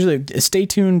 that's usually. Stay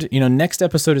tuned. Next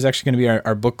episode is actually going to be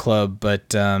our book club,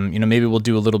 but maybe we'll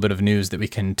do a little bit of news that we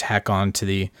can tack on to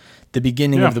the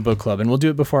beginning of the book club, and we'll do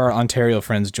it before our Ontario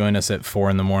friends join us at 4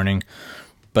 a.m.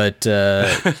 But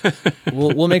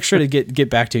we'll make sure to get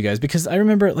back to you guys, because I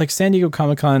remember like San Diego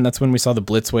Comic-Con, that's when we saw the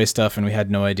Blitzway stuff and we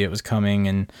had no idea it was coming,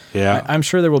 and I'm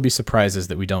sure there will be surprises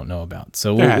that we don't know about.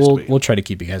 So we'll try to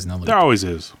keep you guys in the loop. There always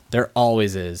is. There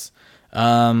always is.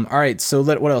 All right, so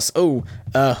what else?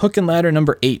 Hook and Ladder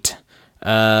number 8.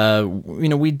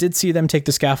 We did see them take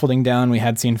the scaffolding down. We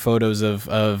had seen photos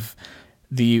of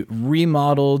the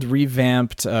remodeled,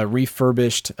 revamped,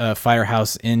 refurbished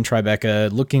firehouse in Tribeca,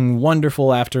 looking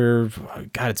wonderful after,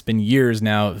 God, it's been years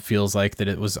now. It feels like that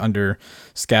it was under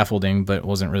scaffolding, but it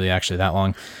wasn't really actually that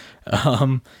long.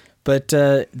 But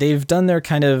they've done their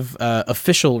kind of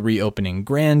official reopening,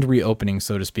 grand reopening,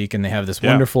 so to speak, and they have this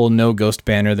wonderful No Ghost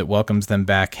banner that welcomes them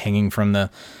back, hanging from the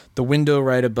window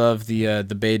right above the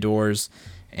bay doors.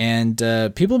 And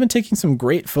people have been taking some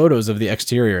great photos of the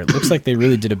exterior. It looks like they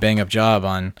really did a bang-up job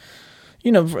on,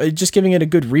 just giving it a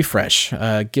good refresh,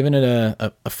 giving it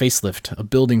a facelift, a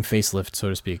building facelift, so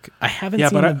to speak. I haven't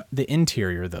seen the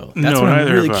interior, though. That's what I'm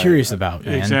really curious about,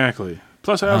 man. Exactly.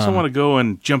 Plus, I also want to go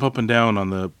and jump up and down on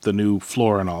the new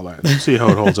floor and all that. See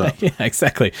how it holds up. Yeah,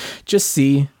 exactly. Just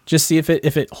see if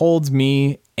it holds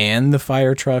me and the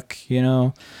fire truck,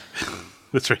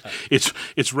 That's right.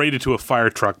 It's rated to a fire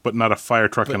truck, but not a fire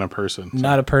truck and a person. So.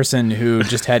 Not a person who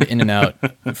just had In-N-Out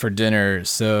for dinner,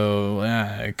 so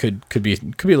it could be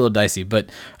a little dicey. But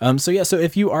so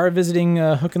if you are visiting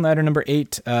Hook and Ladder number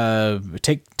 8,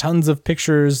 take tons of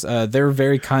pictures. They're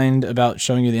very kind about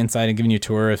showing you the inside and giving you a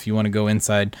tour if you want to go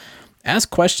inside.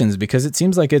 Ask questions, because it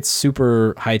seems like it's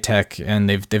super high tech and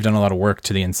they've done a lot of work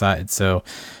to the inside. So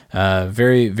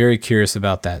very, very curious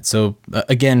about that. So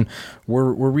again,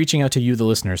 we're reaching out to you, the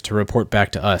listeners, to report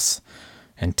back to us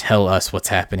and tell us what's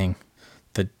happening.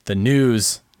 The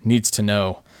news needs to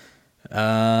know.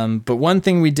 But one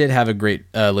thing we did have a great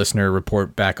listener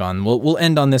report back on. We'll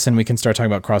end on this and we can start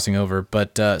talking about crossing over.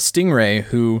 But Stingray,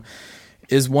 who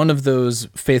is one of those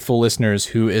faithful listeners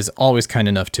who is always kind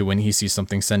enough to, when he sees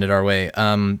something, send it our way,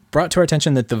 brought to our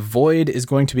attention that the Void is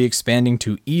going to be expanding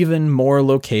to even more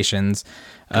locations,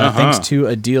 thanks to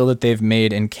a deal that they've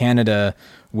made in Canada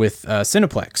with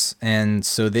Cineplex. And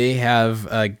so they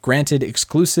have granted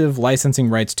exclusive licensing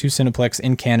rights to Cineplex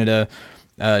in Canada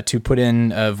to put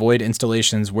in Void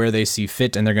installations where they see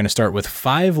fit, and they're going to start with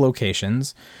 5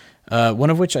 locations, one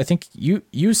of which I think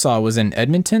you saw was in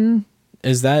Edmonton.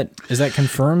 Is that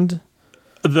confirmed?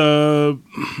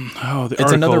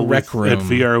 It's another rec room at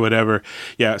VR or whatever.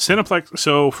 Yeah, Cineplex.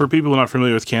 So for people who are not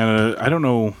familiar with Canada, I don't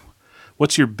know,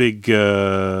 what's your big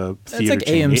theater? It's like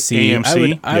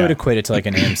AMC. I would equate it to like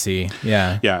an AMC.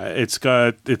 Yeah. Yeah, it's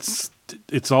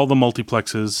all the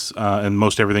multiplexes, and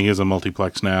most everything is a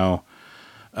multiplex now.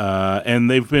 And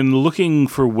they've been looking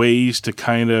for ways to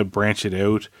kind of branch it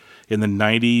out. In the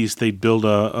 90s, they'd build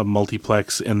a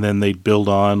multiplex, and then they'd build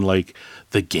on like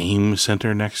the game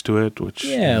center next to it, which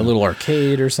a little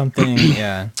arcade or something.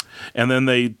 Yeah. And then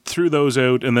they threw those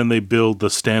out, and then they build the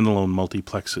standalone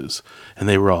multiplexes, and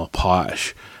they were all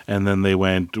posh. And then they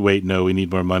went, wait, no, we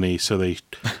need more money. So they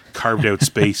carved out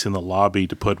space in the lobby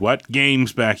to put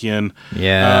games back in.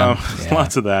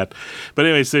 Lots of that. But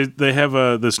anyways, they have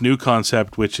this new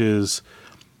concept, which is.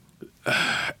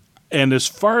 And as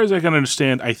far as I can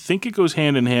understand, I think it goes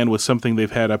hand in hand with something they've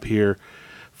had up here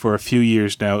for a few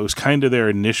years now. It was kind of their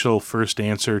initial first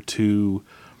answer to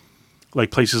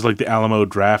like places like the Alamo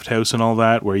Draft House and all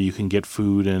that, where you can get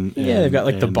food and they've got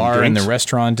like the bar drinks. and the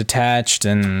restaurant attached,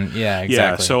 and exactly.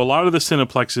 Yeah, so a lot of the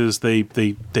Cineplexes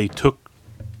they took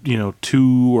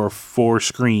 2 or 4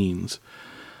 screens.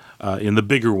 In the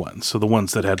bigger ones, so the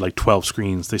ones that had like 12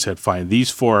 screens, they said, fine,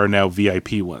 these 4 are now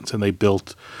VIP ones, and they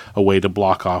built a way to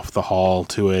block off the hall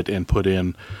to it and put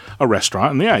in a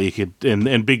restaurant, and you could,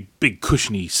 and big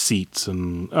cushiony seats,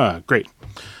 and great,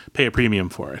 pay a premium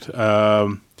for it.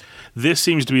 This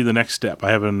seems to be the next step.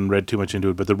 I haven't read too much into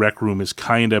it, but the Rec Room is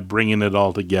kind of bringing it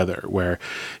all together, where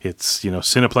it's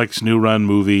Cineplex New Run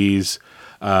movies,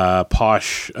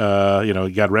 posh, you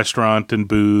got restaurant and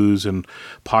booze and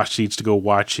posh seats to go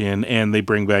watch in, and they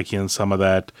bring back in some of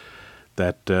that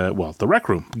the Rec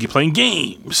Room, playing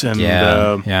games, and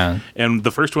and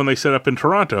the first one they set up in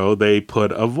Toronto, they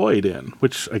put a Void in,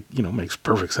 which makes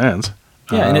perfect sense.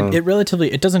 Yeah, and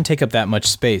it doesn't take up that much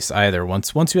space either.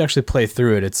 Once you actually play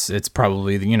through it, it's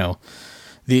probably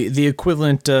the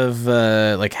equivalent of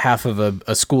like half of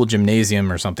a school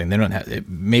gymnasium or something. They don't have.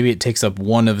 Maybe it takes up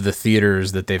one of the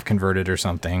theaters that they've converted or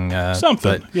something.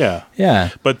 Yeah.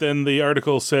 But then the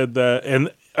article said that,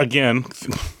 and again,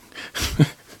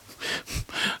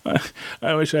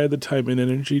 I wish I had the time and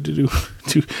energy to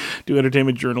do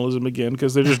entertainment journalism again,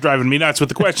 because they're just driving me nuts with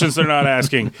the questions they're not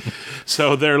asking.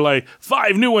 So they're like,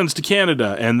 5 new ones to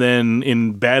Canada, and then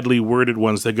in badly worded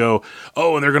ones they go,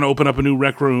 oh, and they're going to open up a new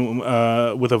rec room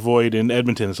with a Void in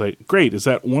Edmonton. It's like, great, is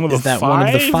that one of the 5? One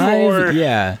of the 5? Or?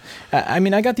 Yeah. I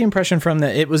mean, I got the impression from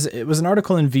that it was an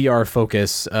article in VR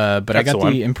Focus, but I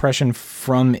got the impression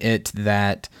from it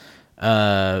that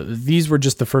these were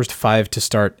just the first 5 to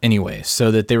start anyway,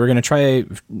 so that they were going to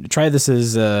try this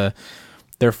as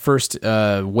their first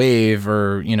wave,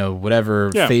 or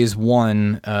whatever, phase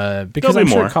 1, because I'm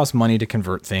sure it costs money to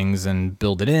convert things and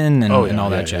build it in and all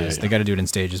that jazz. They got to do it in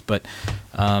stages. But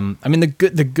I mean, the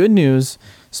good news,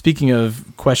 speaking of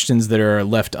questions that are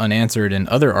left unanswered in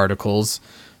other articles,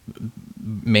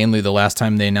 mainly the last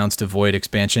time they announced a Void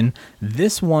expansion,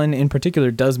 this one in particular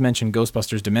does mention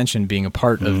Ghostbusters Dimension being a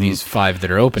part of these 5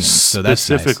 that are opening. So that's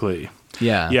specifically nice.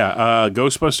 Yeah.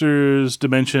 Ghostbusters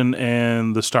Dimension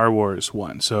and the Star Wars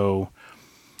one. So,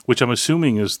 which I'm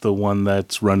assuming is the one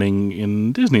that's running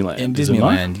in Disneyland. In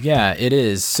Disneyland, yeah, it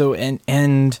is. So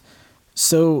and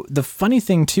so the funny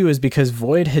thing too is because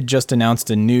Void had just announced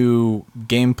a new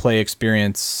gameplay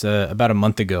experience about a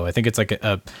month ago. I think it's like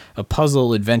a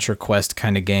puzzle adventure quest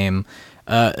kind of game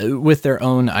with their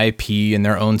own IP and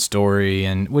their own story,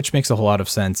 and which makes a whole lot of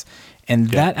sense. And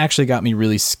that actually got me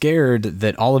really scared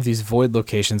that all of these Void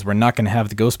locations were not going to have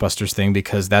the Ghostbusters thing,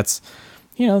 because that's,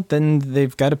 then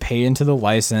they've got to pay into the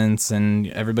license and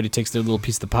everybody takes their little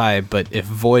piece of the pie. But if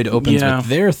Void opens with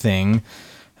their thing,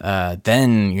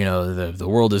 then, the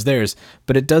world is theirs.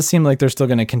 But it does seem like they're still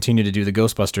going to continue to do the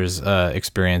Ghostbusters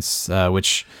experience,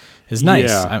 which is nice.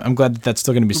 Yeah. I'm glad that that's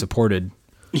still going to be supported.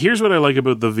 Here's what I like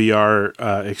about the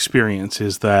VR experience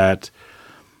is that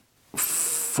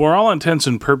for all intents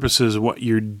and purposes, what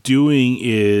you're doing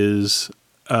is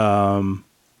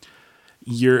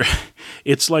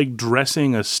it's like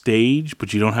dressing a stage,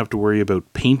 but you don't have to worry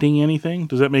about painting anything.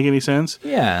 Does that make any sense?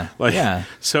 Yeah.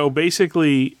 So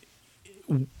basically,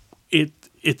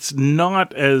 it's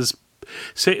not as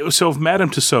so if Madame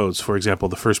Tussauds, for example,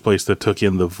 the first place that took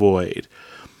in the Void,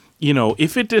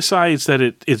 if it decides that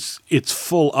it's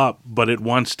full up, but it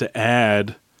wants to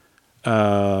add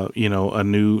a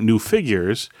new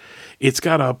figures, it's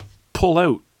got to pull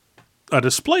out a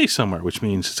display somewhere, which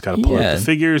means it's got to pull out the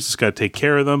figures, it's got to take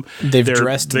care of them. They've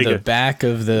dressed the back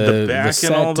of the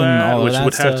set and all that, which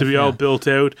would have to be all all built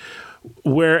out.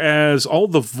 Whereas all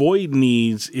the Void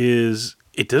needs is,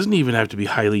 it doesn't even have to be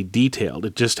highly detailed.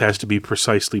 It just has to be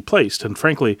precisely placed. And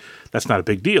frankly, that's not a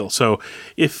big deal. So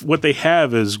if what they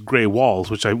have is gray walls,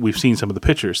 which we've seen some of the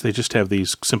pictures, they just have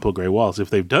these simple gray walls. If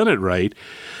they've done it right,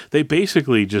 they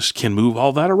basically just can move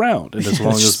all that around. And as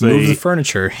long as they move the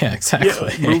furniture. Yeah,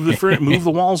 exactly. Yeah, move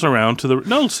the walls around to the,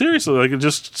 no, seriously, like it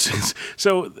just,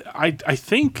 so I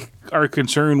think our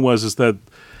concern is that,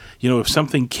 if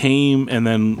something came and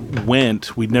then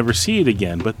went, we'd never see it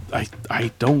again. But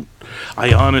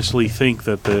I honestly think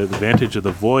that the advantage of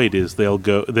the Void is they'll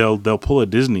pull a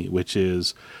Disney, which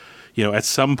is, at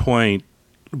some point,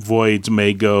 Voids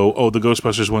may go, oh, the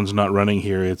Ghostbusters one's not running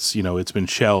here. It's, it's been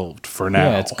shelved for now.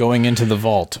 Yeah, it's going into the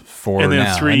vault for now. And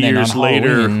then 3 years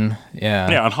later, on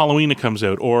Halloween it comes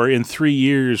out. Or in 3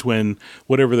 years when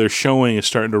whatever they're showing is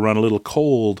starting to run a little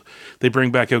cold, they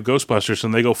bring back out Ghostbusters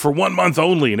and they go, for 1 month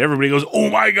only. And everybody goes, oh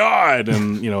my God.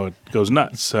 And, it goes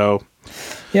nuts. So,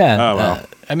 yeah. Oh, well.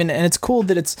 And it's cool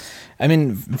that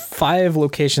 5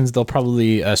 locations, they'll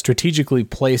probably strategically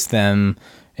place them.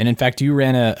 And in fact, you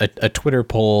ran a Twitter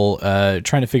poll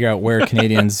trying to figure out where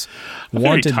Canadians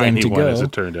wanted them to go. As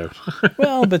it turned out.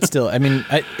 Well, but still,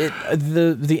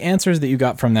 the answers that you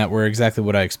got from that were exactly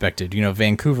what I expected.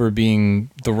 Vancouver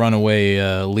being the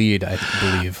runaway lead, I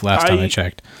believe, last time I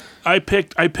checked. I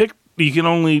picked. You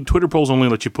can Twitter polls only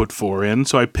let you put 4 in,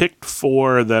 so I picked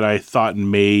 4 that I thought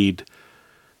made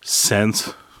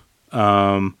sense.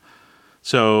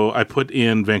 So I put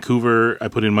in Vancouver, I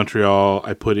put in Montreal,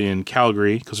 I put in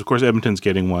Calgary, because of course Edmonton's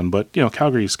getting one, but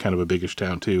Calgary is kind of a biggish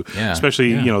town too,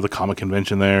 especially the comic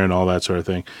convention there and all that sort of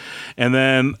thing. And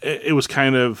then it was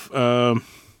kind of,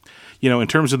 in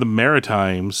terms of the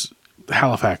Maritimes,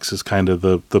 Halifax is kind of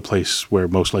the place where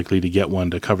most likely to get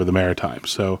one to cover the Maritimes.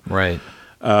 So right.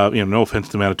 No offense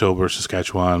to Manitoba or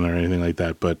Saskatchewan or anything like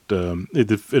that, but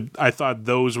I thought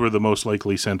those were the most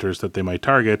likely centers that they might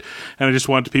target, and I just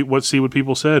wanted to see what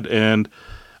people said, and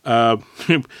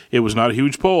it was not a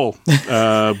huge poll,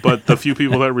 but the few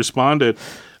people that responded,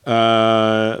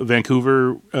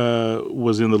 Vancouver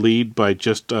was in the lead by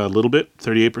just a little bit,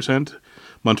 38%.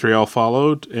 Montreal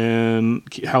followed, and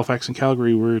Halifax and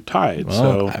Calgary were tied.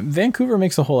 Well, so Vancouver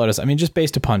makes a whole lot of sense. I mean, just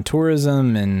based upon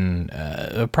tourism and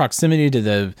proximity to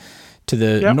the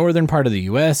northern part of the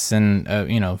U.S. and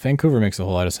Vancouver makes a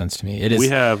whole lot of sense to me. It is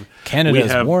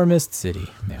Canada's warmest city.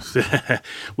 Yeah.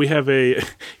 We have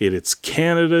it's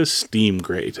Canada's steam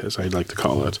grate, as I'd like to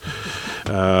call it.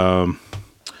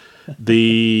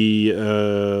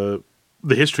 The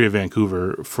history of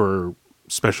Vancouver for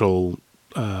special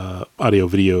audio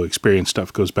video experience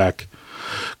stuff goes back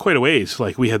quite a ways.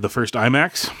 Like, we had the first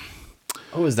IMAX.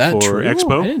 Oh, is that for true?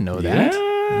 Expo. I didn't know that.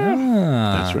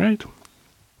 Yeah, that's right.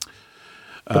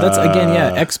 But that's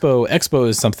Expo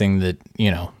is something that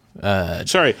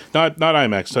sorry, not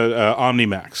IMAX,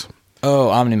 OmniMax. Oh,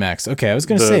 OmniMax. Okay, I was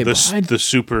going to say the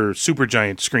super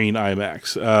giant screen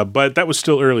IMAX, but that was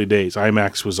still early days.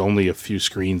 IMAX was only a few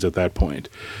screens at that point.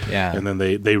 Yeah, and then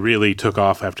they really took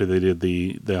off after they did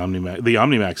the OmniMax. The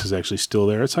OmniMax is actually still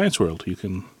there at Science World. You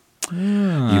can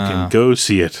go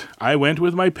see it. I went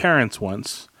with my parents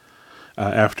once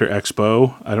after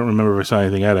Expo. I don't remember if I saw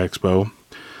anything at Expo,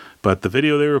 but the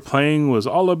video they were playing was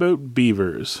all about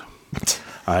beavers.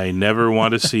 I never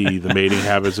want to see the mating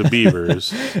habits of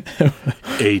beavers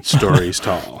 8 stories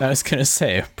tall. I was going to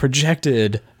say,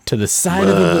 projected to the side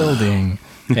of the building.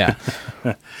 Yeah.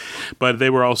 But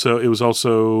there was an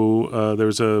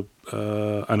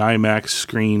IMAX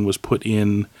screen was put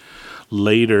in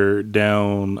later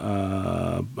down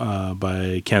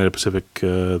by Canada Pacific,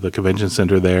 the convention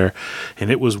center there. And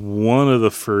it was one of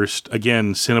the first,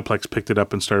 again, Cineplex picked it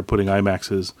up and started putting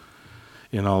IMAXs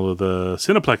in all of the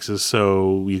Cineplexes,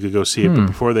 so you could go see it. But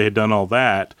before they had done all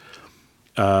that,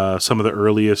 some of the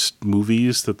earliest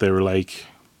movies that they were like,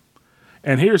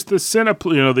 and here's the the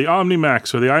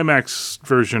OmniMax or the IMAX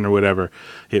version or whatever.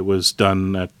 It was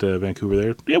done at Vancouver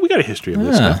there. Yeah, we got a history of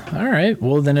this stuff. All right.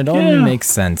 Well, then it only makes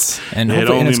sense, and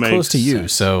hopefully it's close to you.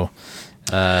 Sense. So, it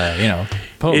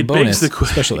bonus, begs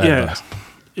special bonus.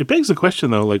 It begs the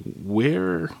question though, like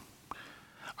where.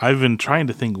 I've been trying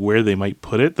to think where they might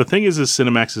put it. The thing is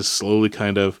Cinemax has slowly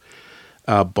kind of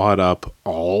bought up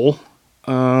all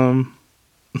the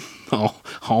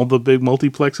big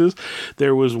multiplexes.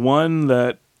 There was one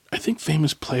that I think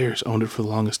Famous Players owned it for the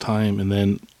longest time, and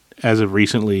then as of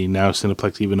recently, now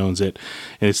Cineplex even owns it,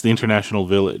 and it's the International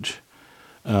Village,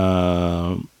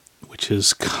 which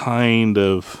is kind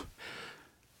of...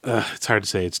 it's hard to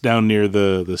say. It's down near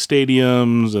the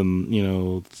stadiums and,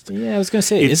 Yeah, I was going to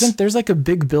say, there's like a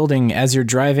big building as you're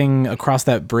driving across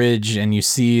that bridge and you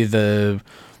see the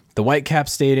Whitecap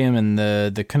Stadium and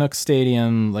the Canucks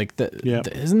Stadium,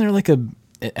 isn't there like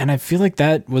and I feel like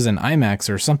that was an IMAX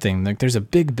or something. Like there's a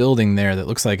big building there that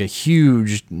looks like a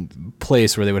huge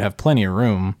place where they would have plenty of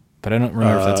room. But I don't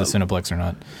remember if that's a Cineplex or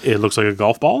not. It looks like a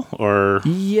golf ball, or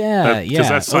because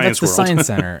that's Science World. That's the Science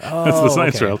Center. Oh, that's the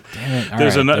Science World.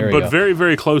 There's but very,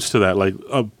 very close to that, like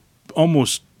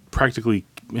almost practically,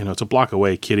 it's a block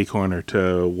away, kitty corner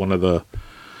to one of the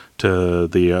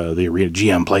arena,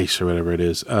 GM Place or whatever it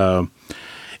is. And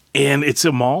it's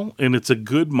a mall, and it's a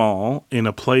good mall in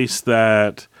a place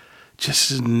that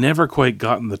just has never quite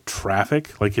gotten the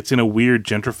traffic. Like it's in a weird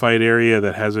gentrified area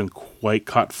that hasn't quite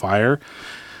caught fire.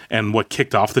 And what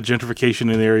kicked off the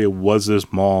gentrification in the area was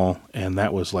this mall, and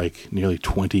that was like nearly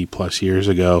 20 plus years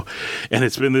ago. And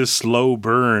it's been this slow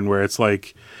burn where it's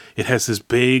like it has this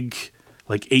big,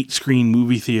 like 8-screen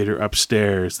movie theater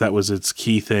upstairs. That was its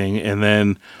key thing. And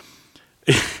then,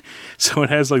 so it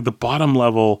has like the bottom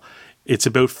level, it's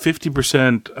about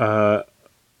 50%.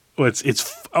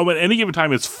 At any given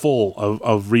time, it's full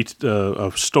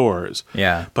of stores.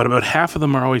 Yeah, but about half of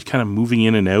them are always kind of moving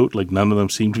in and out. Like none of them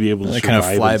seem to be able to survive. Kind of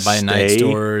fly by night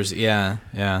stores. Yeah.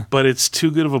 But it's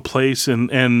too good of a place,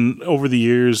 and over the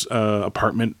years,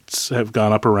 apartments have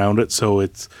gone up around it, so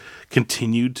it's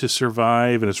continued to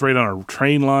survive. And it's right on a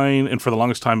train line. And for the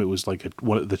longest time, it was like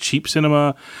the cheap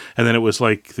cinema, and then it was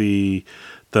like the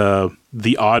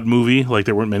odd movie. Like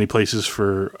there weren't many places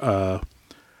for.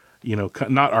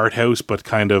 Not art house, but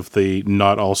kind of the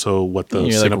not also what the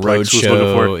Cineplex was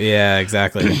looking for. Yeah,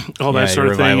 exactly. All that sort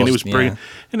of thing. And it was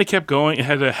and it kept going. It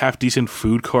had a half decent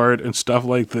food court and stuff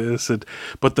like this.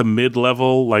 But the mid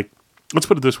level, like, let's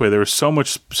put it this way: there was so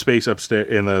much space upstairs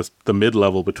in the mid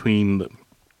level between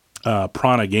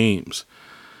Prana Games,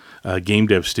 game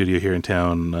dev studio here in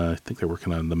town. I think they're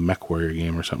working on the Mech Warrior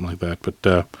game or something like that. But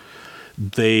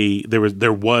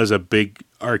there was a big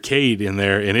arcade in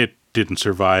there, and it didn't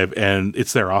survive, and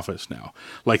it's their office now.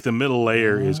 Like the middle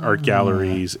layer is art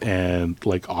galleries and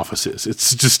like offices.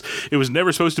 It was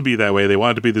never supposed to be that way. They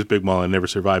wanted to be this big mall and never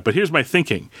survived. But here's my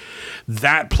thinking.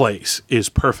 That place is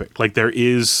perfect. Like there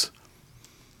is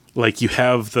Like you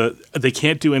have they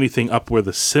can't do anything up where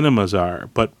the cinemas are,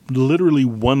 but literally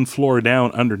one floor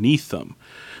down underneath them,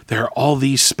 there are all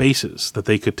these spaces that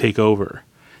they could take over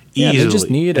easily. Yeah, they just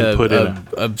need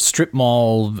a strip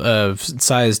mall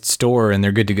sized store, and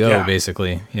they're good to go.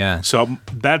 Basically, yeah. So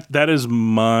that is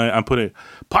I'm putting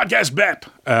podcast bet.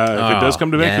 If it does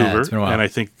come to Vancouver, and I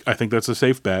think that's a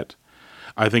safe bet.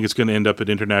 I think it's going to end up at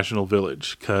International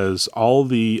Village because all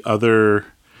the other.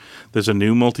 There's a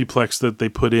new multiplex that they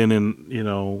put in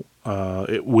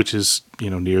which is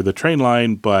near the train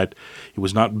line, but it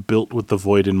was not built with the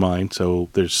Void in mind. So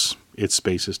its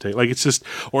spaces take it's just,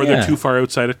 or they're too far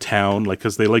outside of town,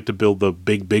 because they like to build the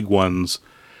big ones,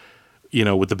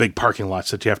 with the big parking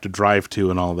lots that you have to drive to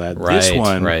and all that.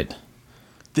 Right,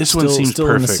 This one seems still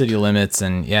perfect. In the city limits,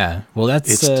 and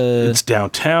it's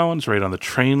downtown. It's right on the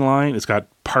train line. It's got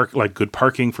good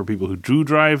parking for people who do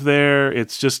drive there.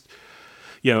 It's just.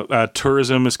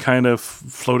 Tourism is kind of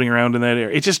floating around in that area.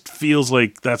 It just feels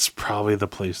like that's probably the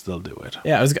place they'll do it.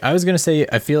 Yeah, I was going to say,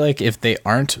 I feel like if they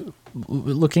aren't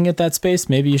looking at that space,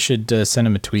 maybe you should send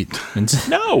them a tweet.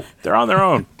 No, they're on their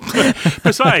own.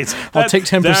 Besides, I'll take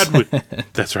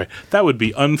 10%. That's right. That would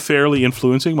be unfairly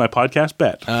influencing my podcast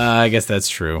bet. I guess that's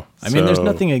true. I mean, there's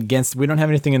nothing against. We don't have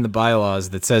anything in the bylaws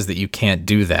that says that you can't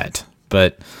do that,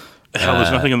 but. Hell,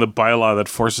 there's nothing in the bylaw that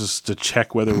forces us to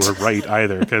check whether we're right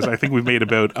either, because I think we've made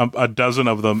about a dozen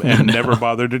of them and never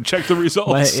bothered to check the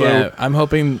results. Yeah, I'm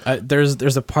hoping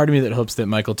there's a part of me that hopes that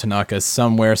Michael Tanaka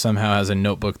somehow has a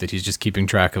notebook that he's just keeping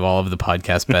track of all of the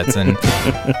podcast bets and.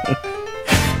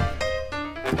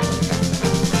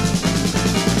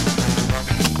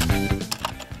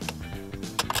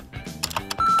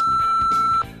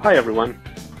 Hi everyone.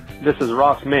 This is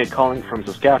Ross May calling from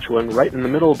Saskatchewan, right in the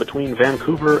middle between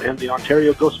Vancouver and the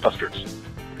Ontario Ghostbusters.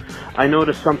 I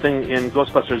noticed something in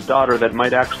Ghostbusters' Daughter that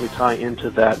might actually tie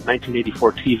into that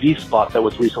 1984 TV spot that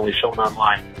was recently shown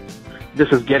online. This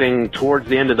is getting towards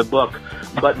the end of the book,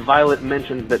 but Violet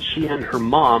mentions that she and her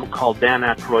mom call Dan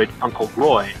Aykroyd Uncle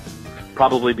Roy,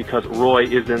 probably because Roy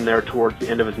is in there towards the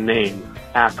end of his name,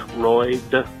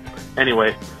 Aykroyd.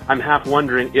 Anyway, I'm half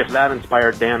wondering if that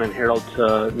inspired Dan and Harold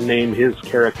to name his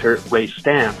character Ray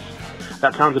Stantz.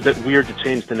 That sounds a bit weird to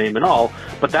change the name and all,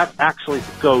 but that's actually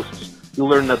Ghosts. You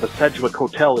learn that the Sedgwick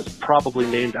Hotel is probably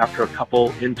named after a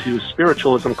couple into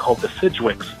spiritualism called the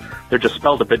Sidgwicks. They're just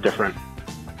spelled a bit different.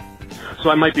 So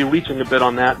I might be reaching a bit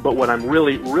on that, but what I'm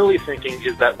really thinking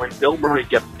is that when Bill Murray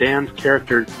gets Dan's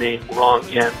character name wrong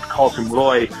and calls him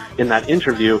Roy in that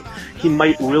interview, he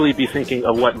might really be thinking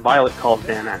of what Violet calls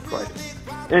Dan Aykroyd.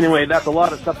 Anyway, that's a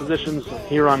lot of suppositions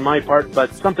here on my part,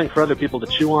 but something for other people to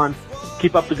chew on.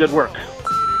 Keep up the good work.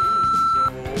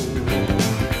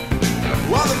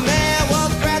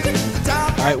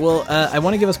 All right, well, I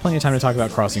want to give us plenty of time to talk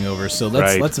about crossing over, so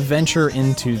let's venture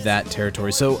into that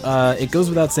territory. So it goes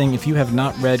without saying, if you have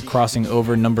not read Crossing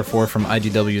Over #4 from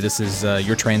IDW, this is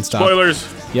your train stop.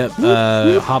 Spoilers. Yep.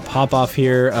 Hop off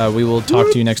here. We will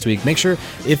talk to you next week. Make sure,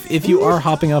 if you are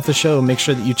hopping off the show, make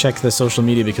sure that you check the social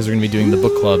media, because we're going to be doing the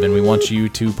book club, and we want you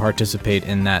to participate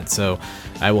in that. So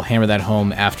I will hammer that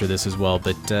home after this as well.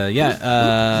 But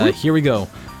here we go.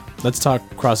 Let's talk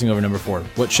Crossing Over #4.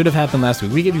 What should have happened last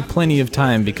week? We gave you plenty of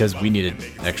time because we needed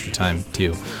extra time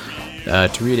too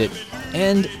to read it,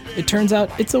 and it turns out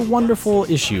it's a wonderful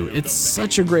issue. It's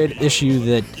such a great issue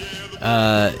that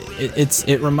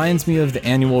it reminds me of the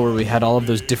annual where we had all of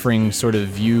those differing sort of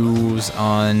views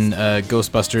on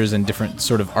Ghostbusters and different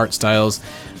sort of art styles.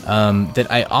 That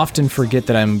I often forget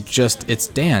that it's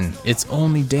Dan. It's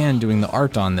only Dan doing the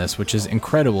art on this, which is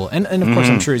incredible. And of course,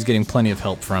 I'm sure he's getting plenty of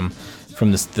help from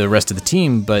the rest of the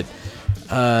team, but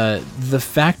the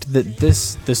fact that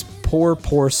this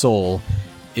poor soul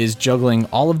is juggling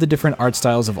all of the different art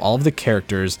styles of all of the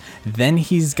characters, then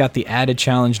he's got the added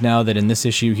challenge now that in this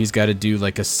issue he's got to do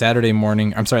like a Sunday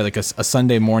morning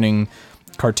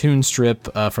cartoon strip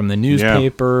from the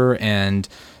newspaper, and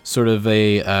sort of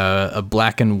a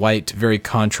black and white, very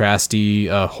contrasty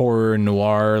horror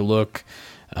noir look.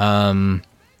 And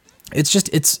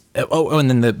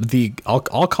then the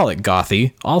I'll call it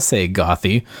gothy. I'll say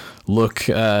gothy look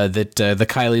that the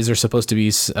Kylies are supposed to be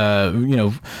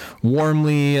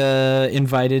warmly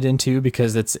invited into,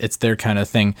 because it's their kind of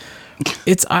thing.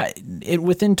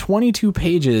 Within 22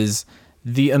 pages,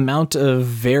 the amount of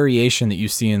variation that you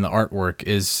see in the artwork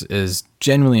is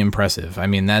genuinely impressive. I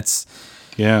mean, that's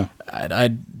I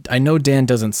know Dan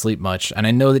doesn't sleep much, and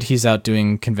I know that he's out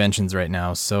doing conventions right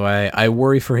now, so I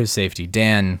worry for his safety.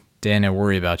 Dan, I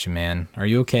worry about you, man. Are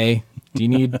you okay? Do you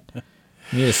need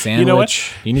a sandwich? You know what?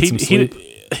 You need some sleep?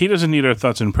 He doesn't need our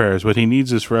thoughts and prayers. What he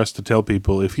needs is for us to tell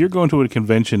people, if you're going to a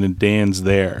convention and Dan's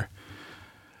there,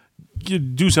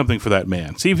 do something for that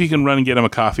man. See if you can run and get him a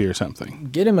coffee or something.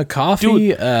 Get him a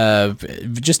coffee.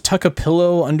 Just tuck a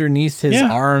pillow underneath his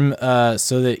arm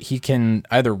so that he can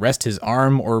either rest his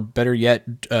arm or, better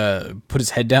yet, put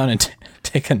his head down and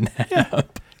take a nap. Yeah.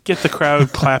 Get the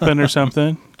crowd clapping or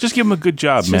something. Just give him a good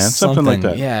job, man. Something like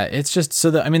that. Yeah, it's just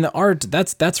so that, I mean, the art,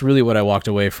 that's really what I walked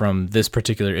away from this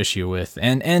particular issue with.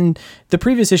 And the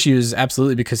previous issue is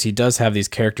absolutely because he does have these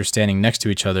characters standing next to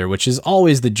each other, which is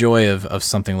always the joy of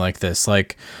something like this.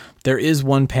 Like, there is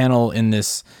one panel in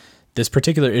this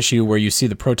particular issue where you see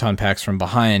the proton packs from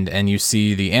behind, and you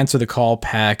see the Answer the Call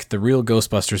pack, the Real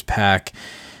Ghostbusters pack,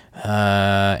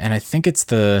 and I think it's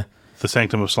the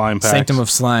Sanctum of Slime pack. Sanctum of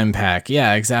Slime pack.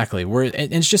 Yeah, exactly. And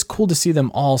it's just cool to see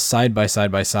them all side by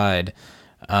side by side.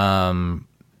 To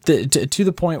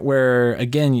the point where,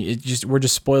 again, we're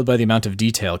just spoiled by the amount of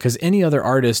detail, because any other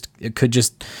artist could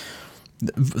just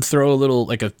throw a little,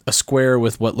 like a square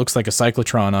with what looks like a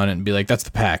cyclotron on it and be like, that's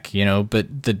the pack, you know.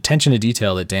 But the attention to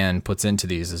detail that Dan puts into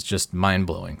these is just mind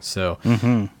blowing. So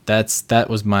that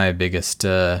was my biggest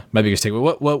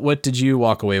takeaway. What did you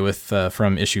walk away with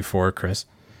from issue 4, Chris?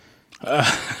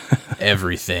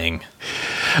 Everything.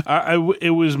 I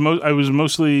was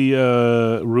mostly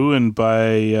ruined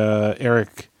by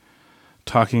Eric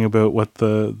talking about what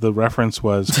the reference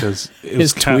was, because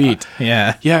his tweet.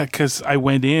 Yeah, because I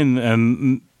went in,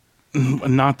 and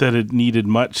not that it needed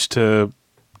much to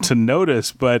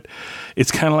notice, but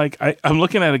it's kind of like I'm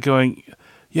looking at it going,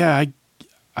 yeah,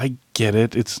 I get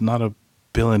it. It's not a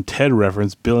Bill and Ted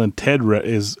reference. Bill and Ted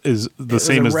is the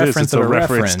same as this. It's a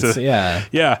reference to yeah.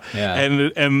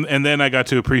 And then I got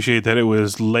to appreciate that it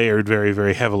was layered very,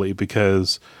 very heavily,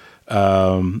 because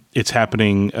it's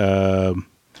happening.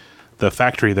 The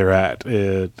factory they're at,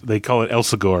 they call it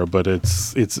Elsagore, but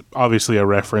it's obviously a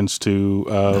reference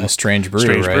to Strange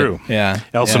Brew, right? Yeah,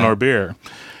 Elsinore beer,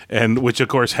 and which of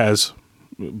course has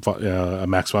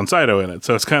Max von Sydow in it.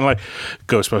 So it's kind of like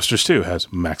Ghostbusters 2 has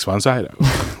Max von Sydow.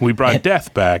 We brought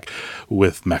death back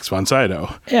with Max von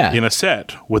Sydow in a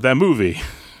set with that movie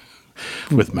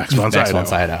with Max von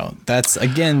Sydow. That's,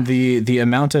 again, the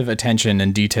amount of attention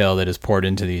and detail that is poured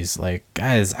into these. Like,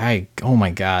 guys, oh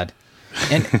my God.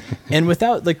 And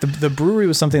without, like, the brewery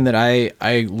was something that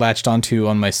I latched onto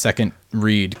on my second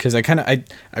read, because I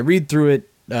read through it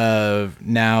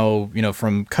now, you know,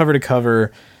 from cover to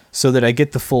cover, so that I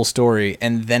get the full story,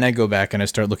 and then I go back and I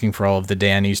start looking for all of the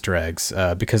Dan Easter eggs,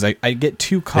 because I get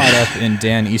too caught up in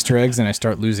Dan Easter eggs and I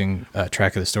start losing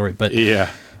track of the story. But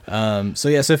so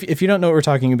if you don't know what we're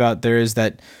talking about, there is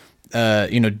that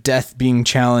death being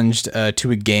challenged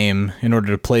to a game in order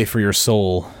to play for your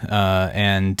soul,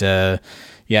 Eric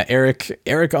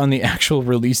on the actual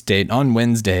release date on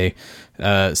Wednesday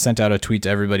sent out a tweet to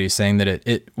everybody saying that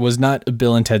it was not a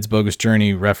Bill and Ted's Bogus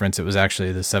Journey reference. It was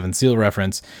actually the Seventh Seal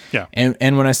reference. Yeah.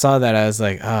 And when I saw that, I was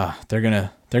like, they're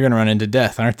gonna run into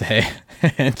death, aren't they?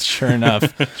 And sure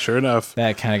enough,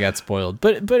 that kind of got spoiled.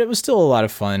 But it was still a lot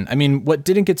of fun. I mean, what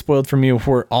didn't get spoiled for me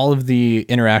were all of the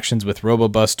interactions with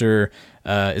RoboBuster.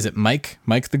 Is it Mike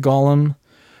the Golem?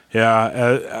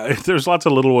 Yeah. There's lots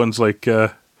of little ones like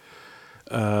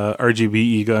RGB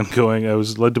Egon going, I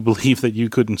was led to believe that you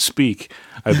couldn't speak.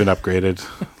 I've been upgraded.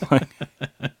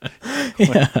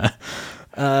 Yeah.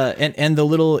 And the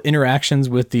little interactions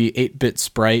with the 8-bit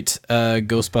sprite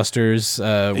Ghostbusters,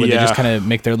 where they just kind of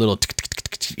make their little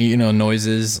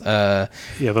noises. The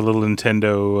little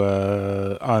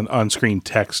Nintendo on-screen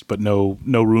text, but no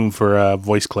room for a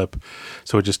voice clip,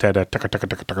 so it just had a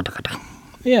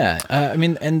Yeah, I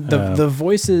mean, and the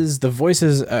voices.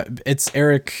 It's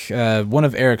Eric. One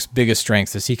of Eric's biggest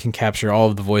strengths is he can capture all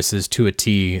of the voices to a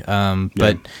T.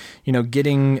 But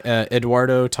getting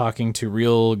Eduardo talking to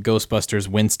real Ghostbusters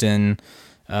Winston.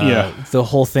 The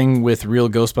whole thing with real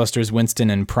Ghostbusters Winston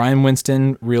and Prime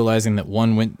Winston, realizing that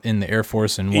one went in the Air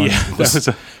Force and one was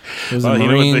a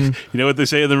Marine. You know what they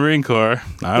say in the Marine Corps?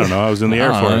 I don't know. I was in the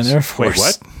Air Force. Wait,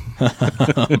 what?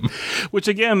 Which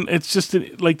again, it's just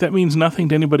like that means nothing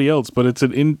to anybody else, but it's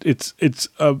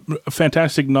a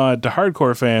fantastic nod to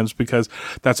hardcore fans, because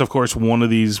that's of course one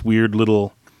of these weird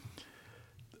little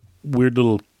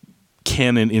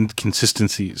canon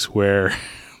inconsistencies where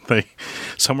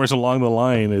somewhere along the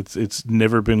line it's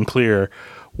never been clear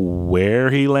where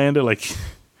he landed. Like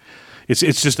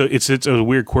it's a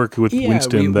weird quirk with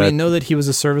Winston. We know that he was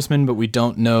a serviceman, but we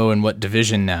don't know in what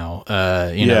division now.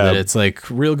 That it's like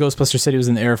real Ghostbusters said he was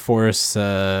in the Air Force.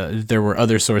 There were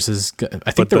other sources.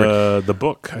 I think the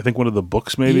book. I think one of the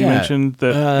books maybe mentioned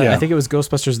that. I think it was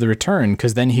Ghostbusters: The Return,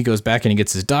 because then he goes back and he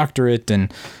gets his doctorate,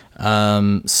 and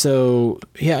So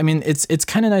yeah, I mean, it's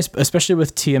kind of nice, especially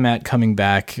with Tiamat coming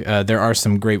back. There are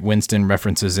some great Winston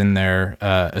references in there,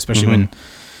 especially when,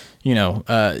 you know,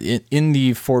 in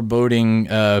the foreboding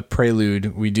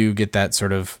prelude, we do get that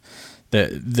sort of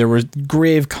there were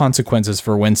grave consequences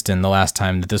for Winston the last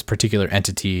time that this particular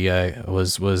entity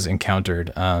was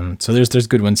encountered. So there's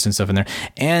good Winston stuff in there,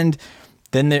 and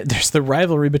then there's the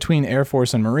rivalry between Air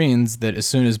Force and Marines that as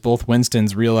soon as both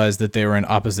Winstons realize that they were in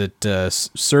opposite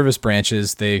service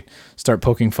branches, they start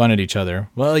poking fun at each other.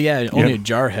 Well, yeah, only a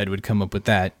jarhead would come up with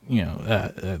that. You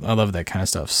know, I love that kind of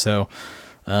stuff. So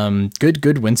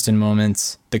good Winston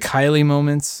moments. The Kylie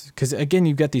moments, because again,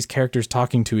 you've got these characters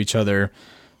talking to each other.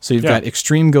 So you've got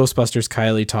Extreme Ghostbusters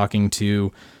Kylie talking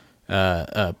to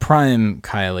Prime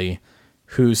Kylie,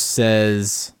 who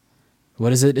says...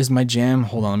 What is it? Is my jam?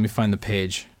 Hold on, let me find the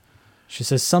page. She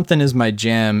says something is my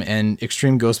jam, and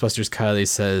Extreme Ghostbusters Kylie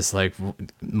says like,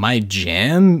 my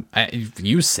jam?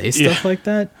 You say stuff like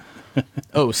that?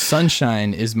 Oh,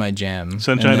 Sunshine is my jam.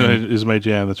 Sunshine is my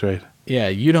jam. That's right. Yeah,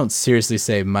 you don't seriously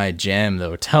say my jam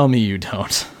though. Tell me you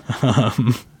don't.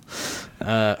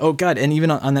 Oh God, and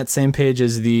even on that same page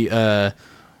is the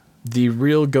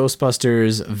real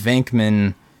Ghostbusters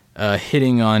Vankman.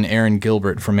 Hitting on Aaron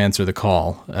Gilbert from Answer the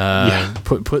Call,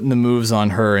 putting the moves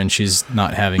on her, and she's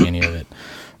not having any of it.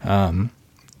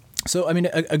 So, I mean,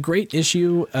 a great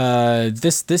issue.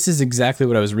 This is exactly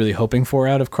what I was really hoping for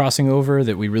out of Crossing Over,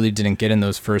 that we really didn't get in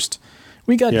those first.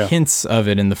 We got hints of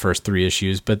it in the first 3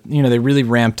 issues, but you know they really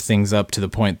ramped things up to the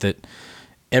point that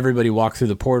everybody walked through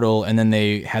the portal, and then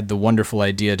they had the wonderful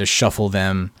idea to shuffle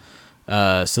them.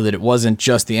 So that it wasn't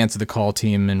just the Answer the Call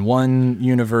team in one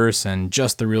universe and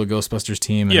just the real Ghostbusters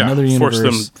team in another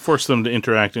universe. Force them to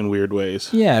interact in weird ways.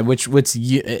 Yeah, which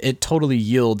it totally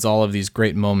yields all of these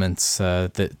great moments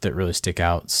that really stick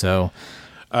out. So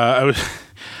I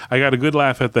got a good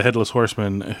laugh at the Headless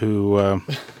Horseman, who,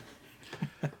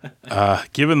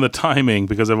 given the timing,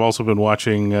 because I've also been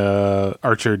watching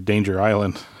Archer Danger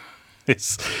Island.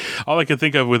 It's all I can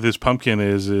think of with his pumpkin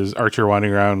is Archer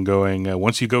wandering around going,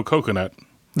 once you go coconut.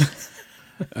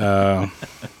 That'll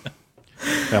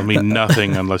mean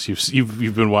nothing unless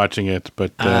you've been watching it.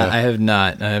 But I have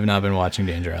not been watching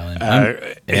Danger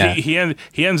Island.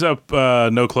 He ends up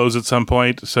no clothes at some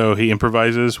point, so he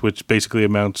improvises, which basically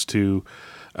amounts to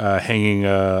hanging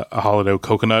a hollowed out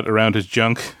coconut around his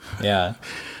junk. Yeah.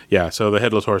 Yeah, so the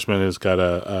Headless Horseman has got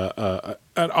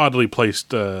an oddly placed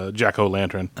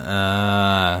jack-o'-lantern.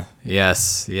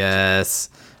 Yes.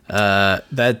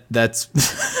 That's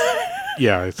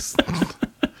yeah, it's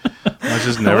let's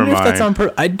just never mind. If that's on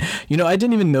I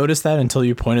didn't even notice that until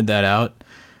you pointed that out.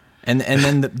 And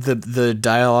then the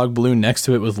dialogue balloon next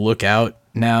to it with "Look out"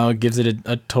 now gives it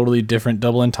a totally different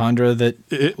double entendre that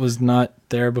it was not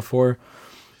there before.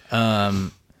 I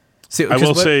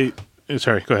will say.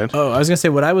 Sorry, go ahead. Oh, I was going to say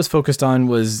what I was focused on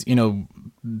was,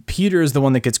 Peter is the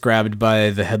one that gets grabbed by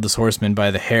the Headless Horseman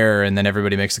by the hair, and then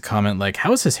everybody makes a comment like,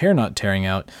 how is his hair not tearing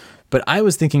out? But I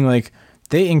was thinking like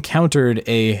they encountered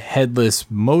a headless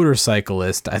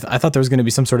motorcyclist. I thought there was going to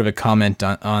be some sort of a comment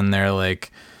on there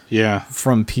like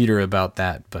from Peter about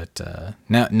that. But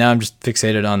now I'm just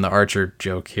fixated on the Archer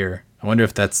joke here. I wonder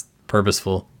if that's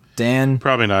purposeful. Dan?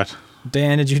 Probably not.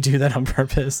 Dan, did you do that on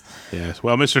purpose? Yes.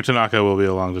 Well, Mr. Tanaka will be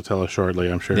along to tell us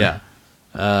shortly, I'm sure. Yeah.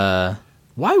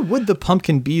 Why would the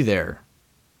pumpkin be there?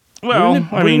 Well,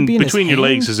 between your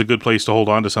legs is a good place to hold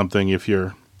on to something if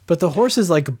you're... But the horse is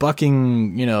like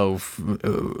bucking,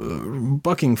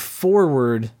 bucking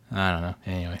forward. I don't know.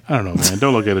 Anyway. I don't know, man.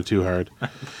 Don't look at it too hard.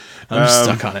 I'm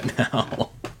stuck on it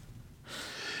now.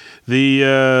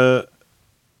 The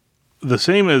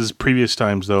same as previous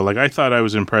times, though. Like, I thought I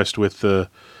was impressed with the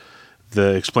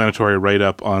explanatory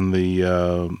write-up on the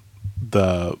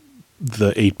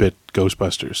 8-bit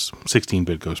Ghostbusters,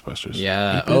 16-bit Ghostbusters.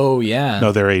 Yeah. 8-bit? Oh, yeah.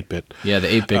 No, they're 8-bit. Yeah, the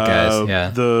 8-bit guys.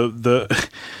 Yeah.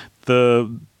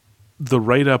 The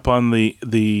write-up on the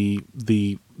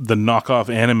knockoff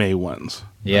anime ones.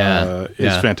 Yeah.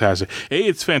 Is fantastic.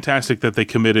 It's fantastic that they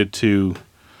committed to.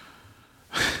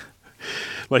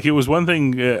 Like, it was one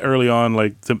thing early on,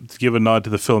 like, to give a nod to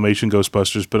the Filmation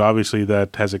Ghostbusters, but obviously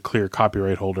that has a clear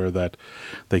copyright holder that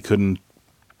they couldn't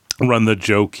run the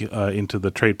joke into the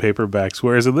trade paperbacks.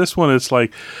 Whereas in this one, it's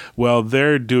like, well,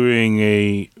 they're doing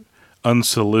a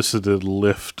unsolicited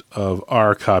lift of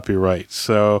our copyright.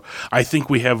 So I think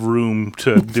we have room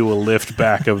to do a lift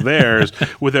back of theirs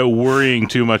without worrying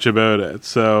too much about it.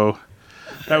 So...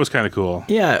 that was kind of cool.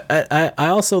 Yeah, I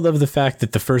also love the fact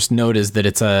that the first note is that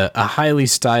it's a highly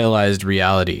stylized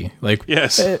reality. Like,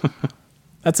 yes,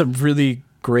 that's a really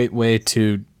great way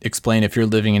to explain if you're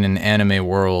living in an anime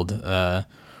world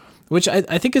Which I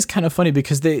think is kind of funny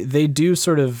because they do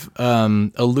sort of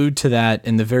allude to that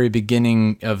in the very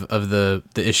beginning of the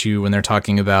issue when they're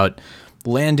talking about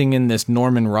landing in this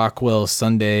Norman Rockwell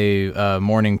Sunday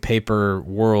morning paper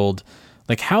world.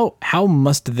 Like how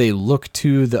must they look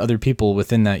to the other people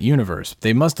within that universe?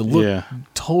 They must look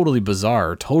totally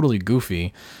bizarre, totally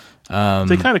goofy. They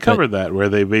kind of covered that where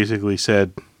they basically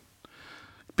said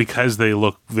because they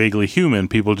look vaguely human,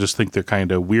 people just think they're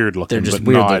kind of weird looking. They're just but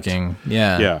weird not, looking.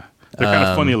 Yeah. Yeah. They're kind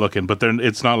of funny looking, but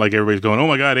it's not like everybody's going, "Oh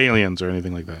my god, aliens" or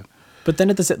anything like that. But then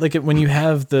when you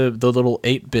have the little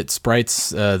 8-bit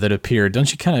sprites that appear,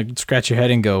 don't you kind of scratch your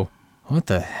head and go, "What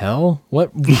the hell?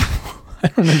 What?" I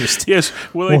don't understand. Yes,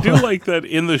 well, I do like that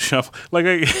in the shuffle. Like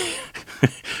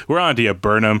we're on to you,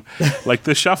 Burnham. Like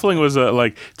the shuffling was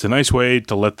it's a nice way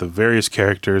to let the various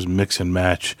characters mix and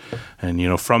match,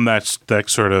 and from that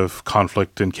sort of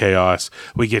conflict and chaos,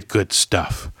 we get good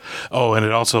stuff. Oh, and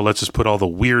it also lets us put all the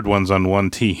weird ones on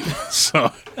one team.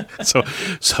 So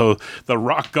the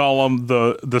rock golem,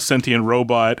 the sentient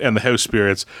robot, and the house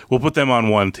spirits, we'll put them on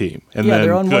one team. And then,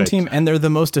 they're on one team, and they're the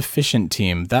most efficient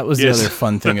team. That was the other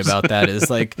fun thing about that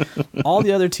is like all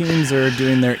the other teams are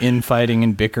doing their infighting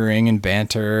and bickering and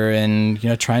banter and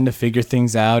trying to figure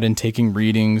things out and taking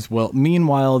readings. Well,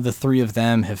 meanwhile, the three of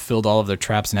them have filled all of their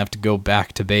traps and have to go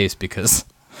back to base because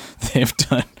they've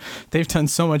done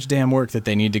so much damn work that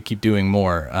they need to keep doing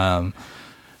more. Hang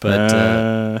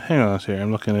on here.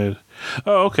 I'm looking at.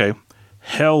 Oh, okay.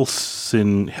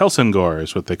 Helsingor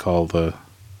is what they call the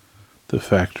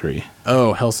factory.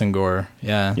 Oh, Helsingor.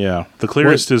 Yeah. Yeah. The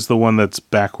clearest is the one that's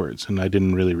backwards, and I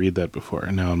didn't really read that before.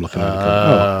 And now I'm looking at it.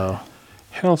 Oh,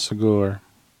 Helsingor.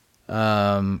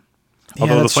 Although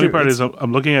the funny part is,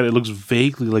 I'm looking at it. It looks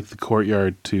vaguely like the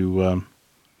courtyard to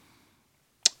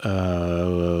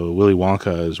Willy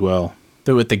Wonka as well.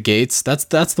 With the gates, that's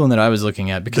the one that I was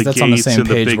looking at because that's on the same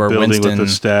page where Winston with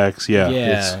the stacks. Yeah.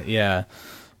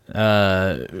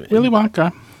 Willy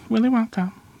Wonka.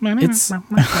 It's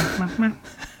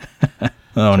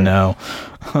oh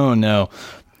no.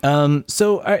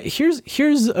 So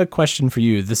here's a question for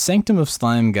you. The Sanctum of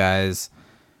Slime guys,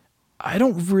 I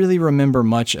don't really remember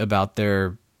much about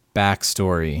their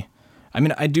backstory. I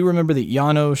mean, I do remember that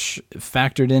Janosch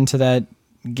factored into that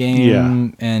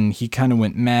game, and he kind of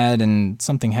went mad, and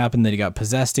something happened that he got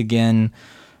possessed again.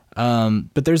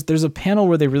 But there's a panel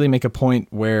where they really make a point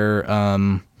where,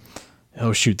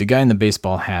 the guy in the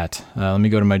baseball hat. Let me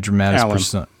go to my dramatic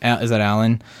persona. Is that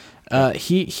Alan?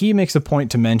 He makes a point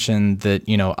to mention that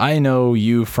I know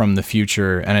you from the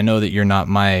future, and I know that you're not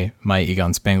my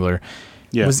Egon Spengler.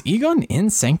 Yeah. Was Egon in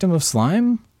Sanctum of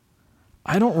Slime?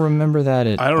 I don't remember that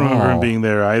at all. I don't remember him being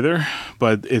there either,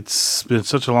 but it's been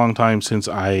such a long time since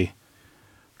I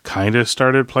kind of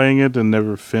started playing it and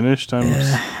never finished.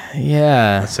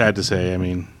 It's sad to say. I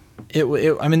mean,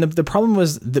 the problem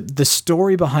was the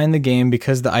story behind the game,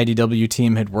 because the IDW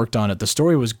team had worked on it. The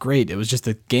story was great. It was just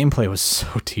the gameplay was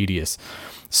so tedious.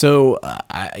 So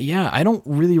I don't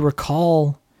really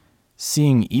recall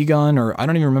seeing Egon, or I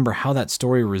don't even remember how that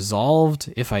story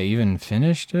resolved, if I even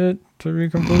finished it, to be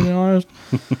completely honest.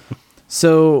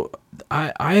 So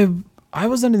I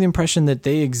was under the impression that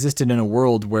they existed in a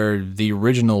world where the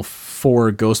original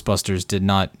 4 Ghostbusters did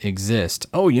not exist.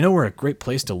 Oh, where a great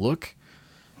place to look?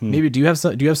 Maybe do you have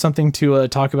something to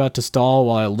talk about to stall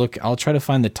while I look? I'll try to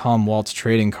find the Tom Waltz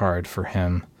trading card for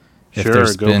him. If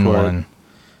there's been one.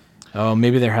 Oh,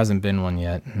 maybe there hasn't been one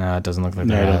yet. No, it doesn't look like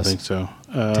there has. I don't think so.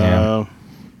 Damn.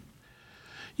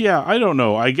 Yeah, I don't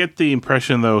know. I get the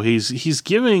impression, though, he's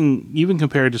giving, even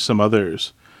compared to some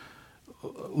others,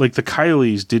 like the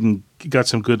Kylies got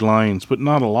some good lines, but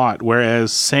not a lot.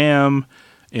 Whereas Sam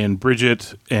and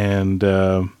Bridget and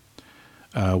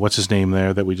what's his name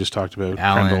there that we just talked about?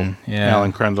 Alan. Krendel. Yeah.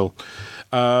 Alan Krendel.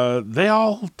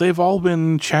 They've all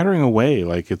been chattering away.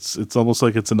 Like it's almost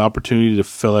like it's an opportunity to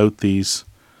fill out these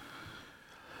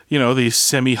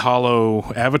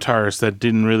semi-hollow avatars that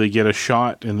didn't really get a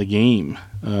shot in the game.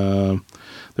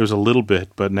 There's a little bit,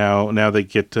 but now they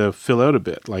get to fill out a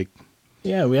bit. Like,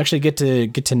 yeah, we actually get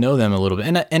to know them a little bit,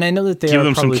 and I know that they give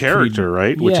them some character,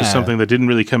 right? Which is something that didn't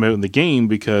really come out in the game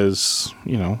because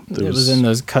it was in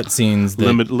those cutscenes.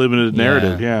 Limited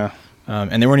narrative, yeah.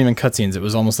 And they weren't even cutscenes. It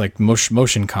was almost like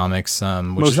motion comics,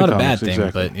 which is not a bad thing,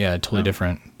 exactly. But yeah, totally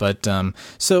different. But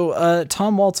so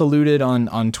Tom Waltz alluded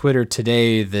on Twitter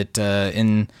today that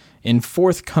in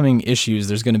forthcoming issues,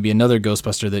 there's going to be another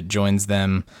Ghostbuster that joins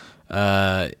them,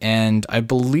 and I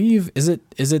believe is it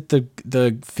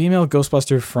the female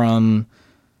Ghostbuster from,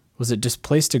 was it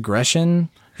Displaced Aggression?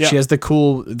 Yeah. She has the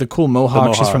cool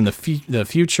mohawk. She's from the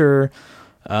future.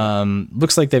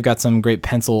 Looks like they've got some great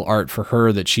pencil art for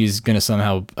her that she's going to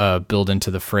somehow build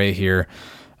into the fray here.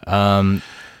 We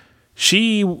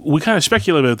kind of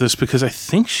speculate about this because I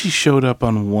think she showed up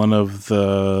on one of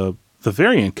the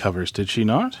variant covers, did she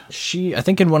not? I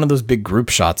think in one of those big group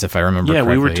shots, if I remember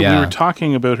correctly. We were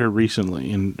talking about her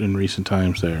recently in recent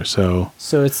times there. So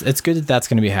it's good that that's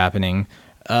going to be happening.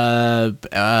 I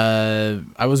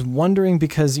was wondering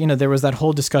because, there was that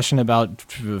whole discussion about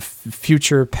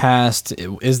future, past.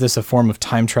 Is this a form of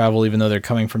time travel, even though they're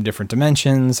coming from different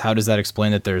dimensions? How does that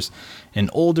explain that there's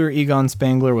an older Egon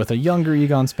Spangler with a younger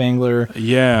Egon Spangler?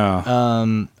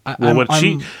 Yeah.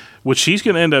 What she's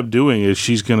going to end up doing is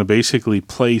she's going to basically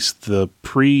place the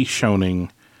pre-Schoening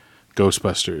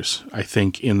Ghostbusters, I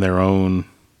think, in their own...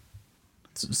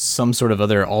 some sort of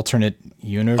other alternate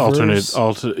universe?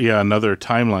 Another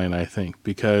timeline, I think,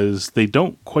 because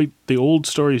the old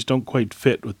stories don't quite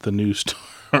fit with the new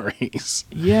stories.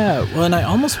 Yeah, well, and I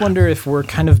almost wonder if we're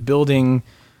kind of building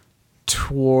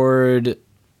toward...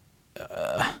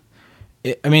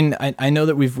 I know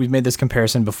that we've made this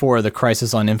comparison before, the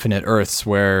Crisis on Infinite Earths,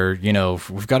 where,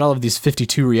 we've got all of these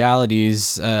 52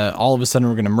 realities, all of a sudden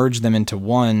we're going to merge them into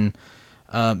one,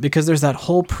 because there's that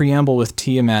whole preamble with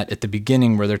Tiamat at the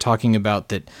beginning where they're talking about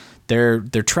that they're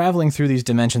traveling through these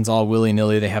dimensions all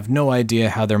willy-nilly. They have no idea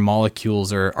how their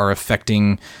molecules are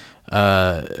affecting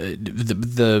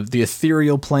the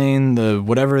ethereal plane,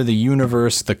 whatever the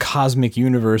universe, the cosmic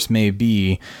universe may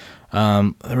be.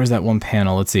 There was that one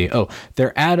panel. Let's see. Oh,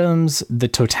 their atoms, the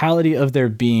totality of their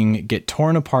being, get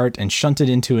torn apart and shunted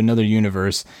into another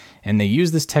universe, and they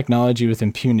use this technology with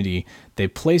impunity. They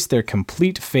place their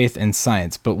complete faith in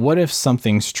science. But what if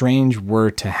something strange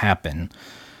were to happen?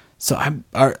 So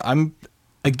I'm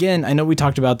again, I know we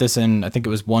talked about this in, I think it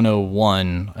was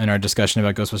 101 in our discussion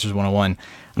about Ghostbusters 101.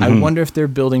 Mm-hmm. I wonder if they're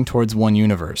building towards one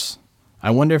universe.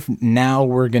 I wonder if now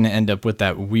we're going to end up with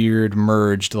that weird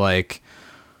merged, like,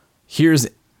 here's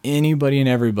anybody and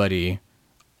everybody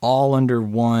all under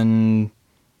one,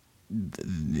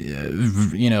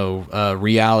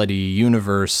 reality,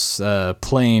 universe,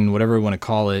 plane, whatever we want to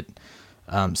call it,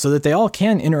 so that they all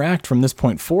can interact from this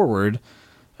point forward.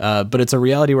 But it's a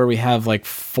reality where we have like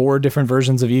 4 different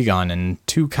versions of Egon and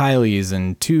 2 Kylies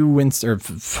and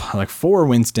 4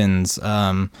 Winstons.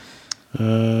 I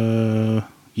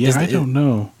don't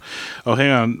know. Oh,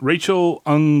 hang on. Rachel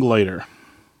Unglater.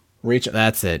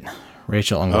 That's it.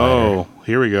 Rachel Unglater. Oh,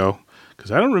 here we go.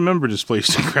 Because I don't remember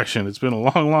Displaced Aggression. It's been a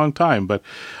long, long time. But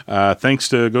thanks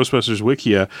to Ghostbusters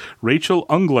Wikia, Rachel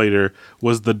Unglater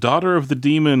was the daughter of the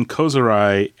demon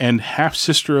Kozarai and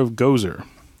half-sister of Gozer.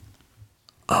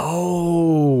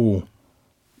 Oh,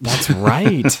 that's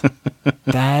right.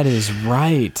 That is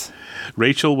right.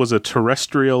 Rachel was a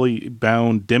terrestrially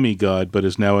bound demigod, but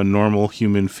is now a normal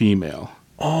human female.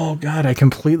 Oh, God, I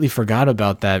completely forgot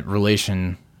about that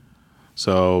relation.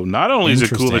 So not only is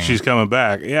it cool that she's coming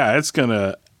back, it's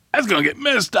gonna get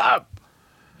messed up.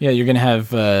 Yeah, you're gonna have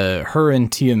her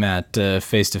and Tiamat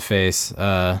face to face.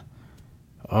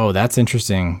 Oh, that's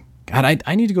interesting. God,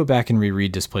 I need to go back and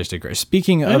reread Displaced Aggression.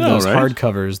 Speaking of those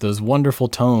hardcovers, those wonderful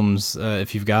tomes,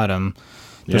 if you've got them,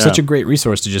 they're such a great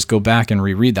resource to just go back and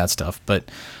reread that stuff. But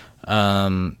I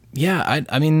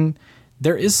mean,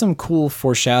 there is some cool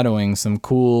foreshadowing, some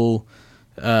cool,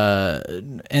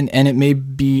 and it may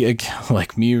be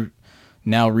like me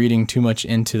now reading too much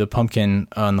into the pumpkin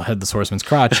on the Headless Horseman's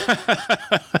crotch. It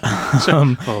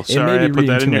may be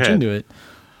reading too much into it.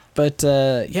 But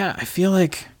I feel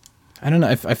like, I don't know.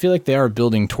 I feel like they are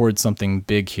building towards something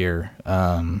big here.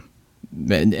 And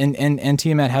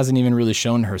Tiamat hasn't even really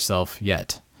shown herself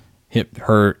yet.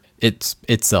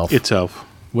 Itself.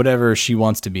 Whatever she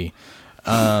wants to be.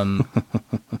 I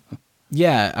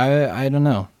don't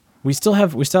know. We still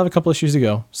have a couple issues to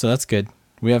go, so that's good.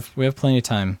 We have plenty of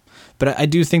time. But I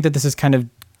do think that this is kind of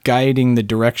guiding the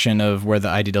direction of where the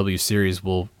IDW series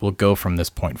will go from this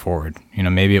point forward.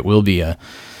 Maybe it will be a...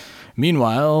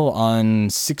 Meanwhile, on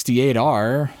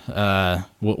 68R,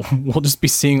 we'll just be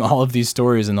seeing all of these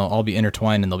stories, and they'll all be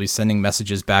intertwined, and they'll be sending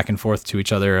messages back and forth to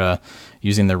each other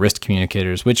using the wrist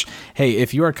communicators. Which, hey,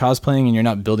 if you are cosplaying and you're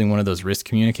not building one of those wrist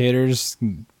communicators,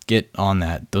 get on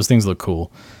that. Those things look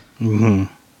cool. Mm-hmm.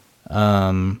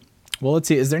 Well, let's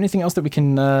see. Is there anything else that we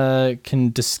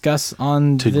can discuss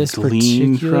on this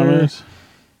particular?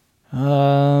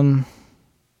 From it?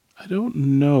 I don't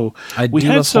know. We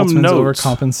had some notes.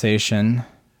 Overcompensation.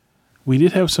 We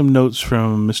did have some notes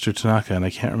from Mr. Tanaka, and I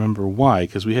can't remember why,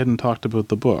 because we hadn't talked about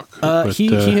the book. He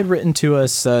had written to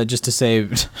us just to say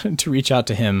to reach out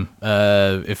to him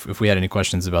if we had any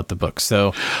questions about the book.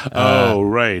 So,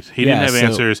 right. He didn't have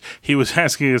answers. He was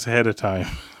asking us ahead of time.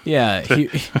 Yeah.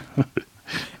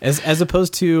 As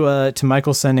opposed to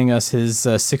Michael sending us his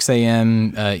 6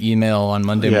 a.m. Email on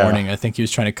Monday morning, I think he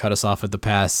was trying to cut us off at the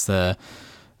pass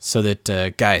so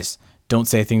that, guys, don't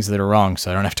say things that are wrong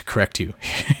so I don't have to correct you.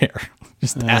 Here,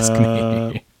 just ask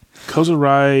me.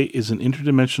 Kozai is an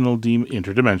interdimensional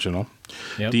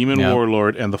demon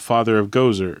warlord and the father of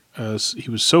Gozer. He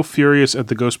was so furious at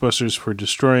the Ghostbusters for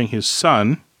destroying his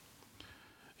son,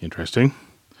 interesting,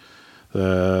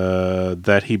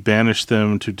 that he banished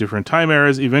them to different time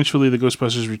eras. Eventually, the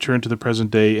Ghostbusters returned to the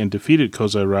present day and defeated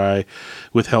Kozai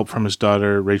with help from his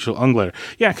daughter, Rachel Ungler.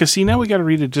 Yeah, because see, now we got to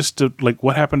read it just to, like,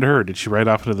 what happened to her? Did she ride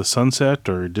off into the sunset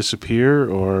or disappear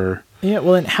or... Yeah,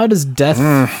 well, and how does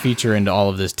death feature into all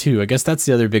of this, too? I guess that's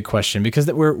the other big question, because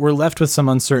we're left with some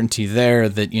uncertainty there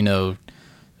that, you know,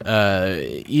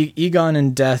 Egon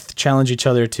and Death challenge each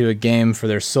other to a game for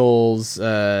their souls,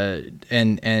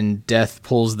 and Death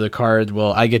pulls the card,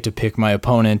 well, I get to pick my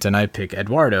opponent, and I pick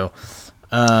Eduardo.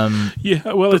 Yeah,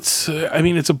 well, it's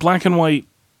a black and white,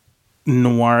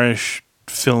 noirish,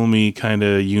 filmy kind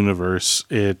of universe.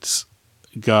 It's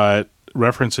got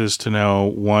references to now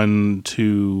 1,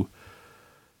 2...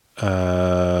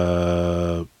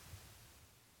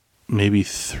 maybe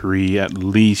 3 at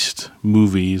least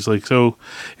movies. Like, so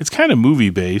it's kind of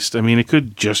movie based. I mean, it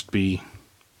could just be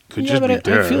Death.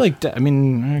 I feel like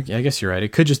I guess you're right.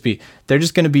 It could just be they're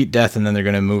just going to beat Death and then they're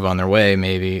going to move on their way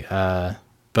maybe.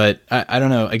 But I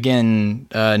don't know. Again,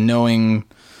 knowing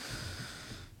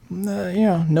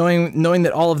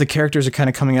that all of the characters are kind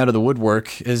of coming out of the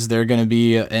woodwork, is there going to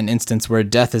be an instance where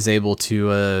Death is able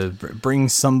to bring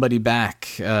somebody back?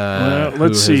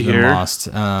 Let's see here. Lost?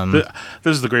 This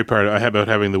is the great part about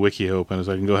having the wiki open, is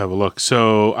I can go have a look.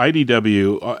 So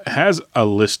IDW has a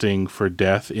listing for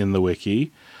Death in the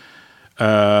wiki.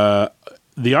 The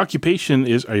occupation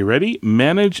is, are you ready?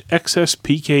 Manage excess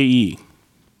PKE.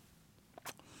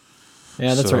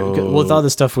 Yeah, that's right. With all the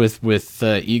stuff with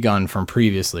Egon from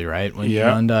previously, right? When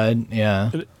Egon died,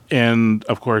 yeah. And,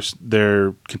 of course,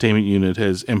 their containment unit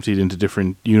has emptied into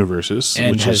different universes.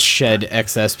 And has shed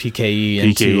excess PKE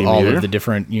into all of the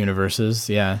different universes,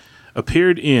 yeah.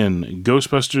 Appeared in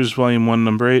Ghostbusters Volume 1,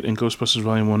 Number 8, and Ghostbusters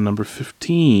Volume 1, Number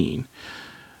 15.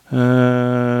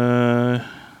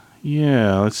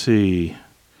 Yeah, let's see.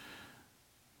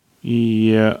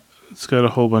 Yeah, it's got a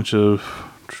whole bunch of...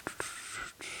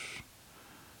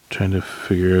 Trying to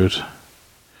figure out.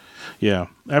 Yeah,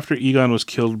 after Egon was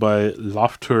killed by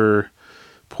Loftur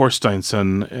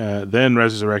Porsteinsson, then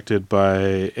resurrected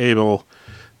by Abel,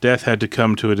 Death had to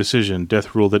come to a decision.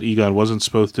 Death ruled that Egon wasn't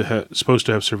supposed to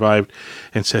have survived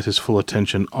and set his full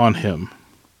attention on him.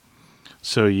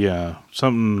 So yeah,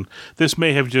 this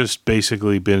may have just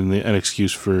basically been an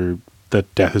excuse for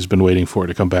that Death has been waiting for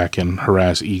to come back and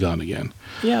harass Egon again.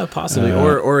 Yeah, possibly.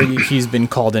 Or he's been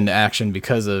called into action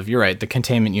because of, you're right, the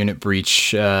containment unit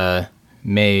breach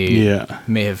may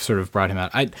have sort of brought him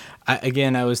out. I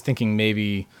was thinking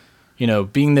maybe,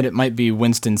 being that it might be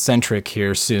Winston-centric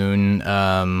here soon,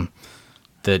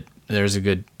 that there's a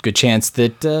good chance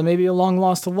that maybe a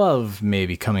long-lost love may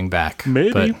be coming back.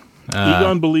 Maybe. But,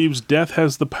 Egon believes Death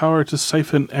has the power to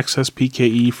siphon excess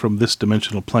PKE from this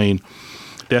dimensional plane.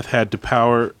 Death had the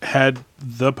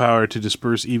power to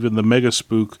disperse even the mega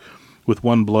spook with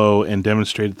one blow, and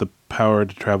demonstrated the power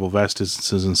to travel vast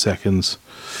distances in seconds.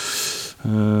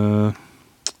 So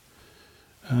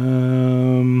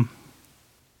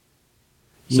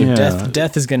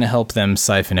Death is going to help them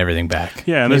siphon everything back.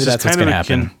 Yeah, and maybe that's what's going to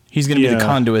happen. He's going to be the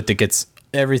conduit that gets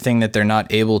everything that they're not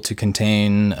able to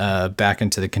contain back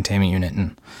into the containment unit.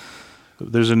 And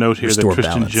there's a note here that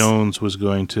Tristan Jones was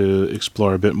going to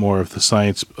explore a bit more of the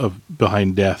science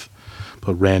behind Death,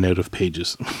 but ran out of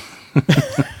pages.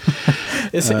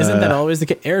 Isn't that always the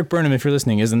case? Eric Burnham, if you're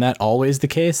listening, isn't that always the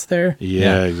case there?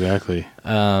 Yeah. Exactly.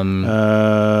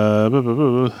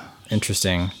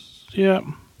 Interesting. Yeah.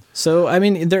 So, I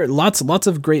mean, there are lots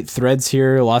of great threads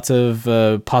here, lots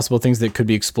of possible things that could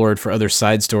be explored for other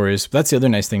side stories. But that's the other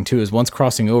nice thing, too, is once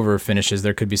Crossing Over finishes,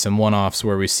 there could be some one-offs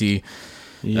where we see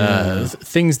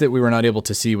things that we were not able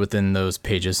to see within those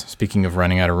pages. Speaking of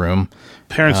running out of room.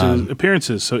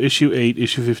 Appearances. So issue 8,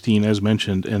 issue 15, as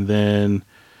mentioned, and then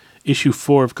issue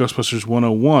 4 of Ghostbusters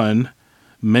 101,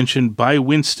 mentioned by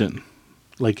Winston,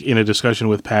 like in a discussion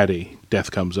with Patty,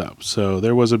 Death comes up. So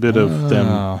there was a bit of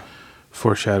them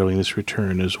foreshadowing this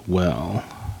return as well.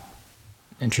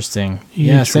 Interesting.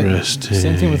 Yeah, same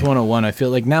thing with 101. I feel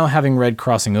like now, having read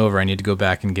Crossing Over, I need to go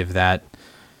back and give that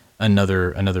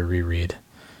another reread.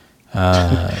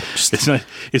 It's nice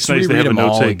to have a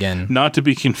note saying again, not to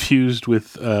be confused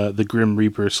with the Grim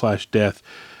Reaper /Death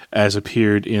as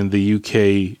appeared in the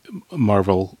UK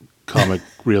Marvel comic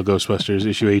Real Ghostbusters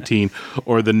issue 18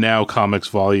 or the Now Comics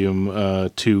volume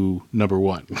 2 number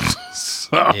 1.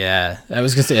 So, yeah, I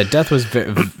was gonna say Death was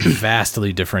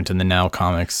vastly different in the Now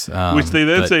Comics, which they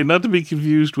then say not to be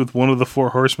confused with one of the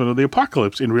 4 horsemen of the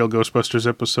apocalypse in Real Ghostbusters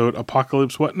episode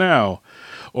Apocalypse What Now,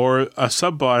 or a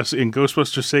sub-boss in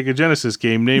Ghostbusters Sega Genesis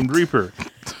game named Reaper.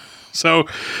 So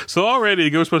already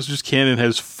the Ghostbusters canon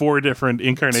has 4 different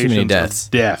incarnations of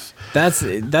death. That's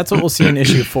what we'll see in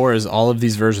issue 4 is all of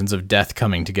these versions of death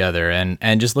coming together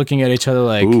and just looking at each other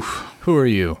like, oof. Who are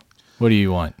you? What do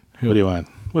you want? What do you want?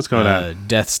 What's going on?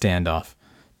 Death standoff.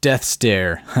 Death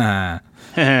stare.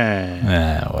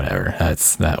 Whatever.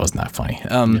 That was not funny.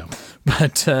 No.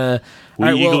 But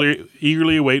we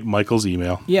eagerly await Michael's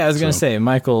email. Yeah, I was going to say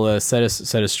Michael set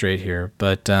us straight here.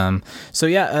 But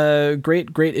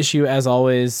great issue as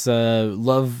always.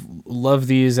 Love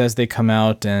these as they come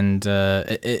out, and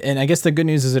I guess the good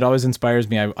news is it always inspires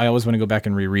me. I always want to go back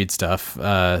and reread stuff.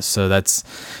 So that's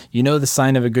the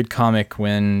sign of a good comic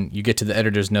when you get to the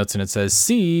editor's notes and it says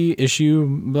see issue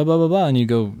blah blah blah blah, and you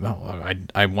go, oh,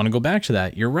 I want to go back to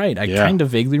that. You're right. I kind of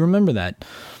vaguely remember that.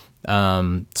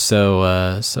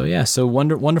 So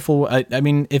wonderful. I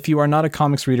mean, if you are not a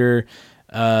comics reader,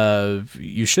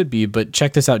 you should be, but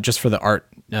check this out just for the art.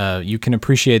 You can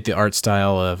appreciate the art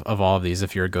style of all of these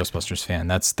if you're a Ghostbusters fan.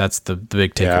 That's the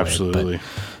big takeaway. Yeah, absolutely.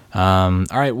 But, all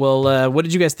right. Well, what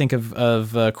did you guys think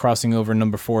of crossing over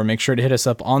number 4? Make sure to hit us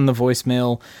up on the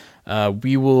voicemail.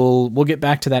 We'll get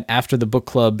back to that after the book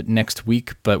club next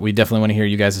week, but we definitely want to hear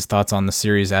you guys' thoughts on the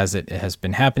series as it has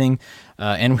been happening.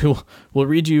 And we'll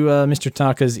read you Mr.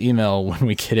 Tanaka's email when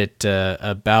we get it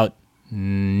about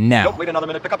now. Don't wait another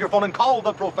minute. Pick up your phone and call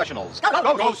the professionals.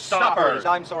 Ghost Stoppers!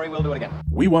 I'm sorry, we'll do it again.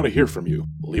 We want to hear from you.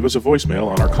 Leave us a voicemail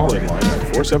on our call-in line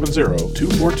at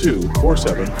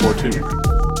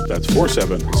 470-242-4742. That's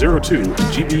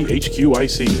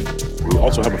 4702-GBHQIC. We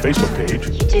also have a Facebook page.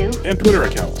 You do? And Twitter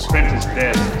accounts. Spence is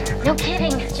dead. No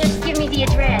kidding. Just give me the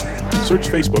address. Search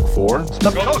Facebook for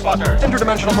The Ghostbusters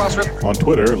Interdimensional Crossrip. On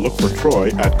Twitter, look for Troy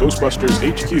at Ghostbusters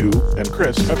HQ and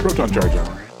Chris at Proton Jar Jar.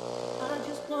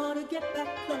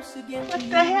 What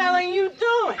the hell are you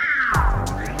doing?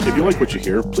 If you like what you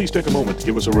hear, please take a moment to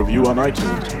give us a review on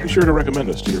iTunes. Be sure to recommend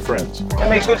us to your friends. That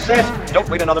makes good sense. Don't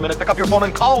wait another minute. Pick up your phone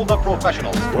and call the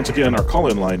professionals. Once again, our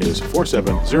call-in line is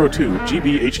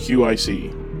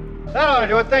 4702-GBHQIC. That ought to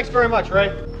do it. Thanks very much, Ray.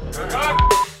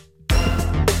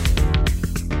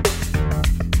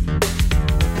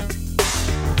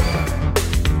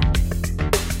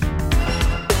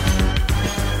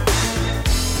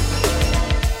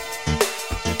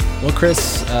 Well,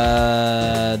 Chris,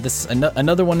 this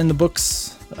another one in the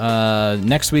books.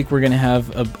 Next week we're going to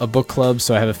have a book club,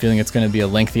 so I have a feeling it's going to be a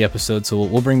lengthy episode. So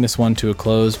we'll bring this one to a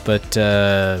close. But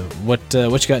what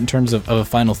you got in terms of a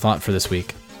final thought for this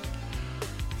week?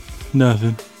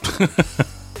 Nothing.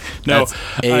 No,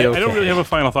 I don't really have a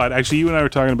final thought. Actually, you and I were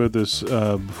talking about this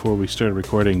before we started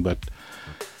recording, but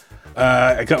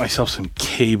I got myself some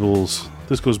cables.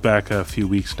 This goes back a few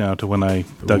weeks now to when I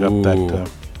dug up that.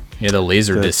 The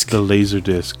laser disc. The laser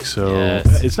disc. So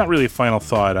It's not really a final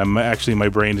thought. My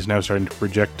brain is now starting to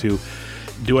project to,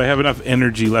 do I have enough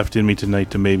energy left in me tonight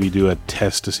to maybe do a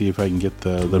test to see if I can get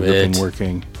the thing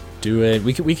working? Do it.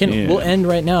 We can. Yeah. We'll end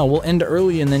right now. We'll end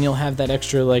early, and then you'll have that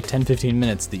extra 10-15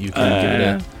 minutes that you can give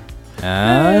it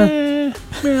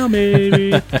well,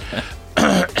 maybe.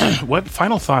 What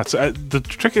final thoughts? The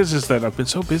trick is that I've been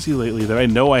so busy lately that I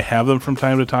know I have them from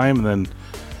time to time, and then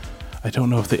I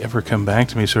don't know if they ever come back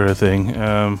to me, sort of thing.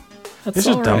 It's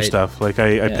just dumb stuff. Like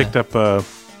I picked up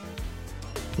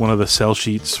one of the cell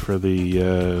sheets for the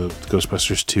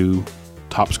Ghostbusters 2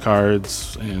 Topps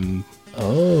cards, and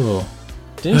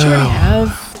didn't you already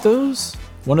have those?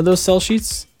 One of those cell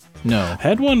sheets? No,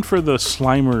 had one for the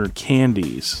Slimer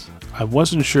candies. I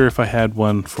wasn't sure if I had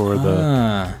one for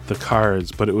the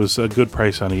cards, but it was a good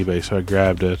price on eBay, so I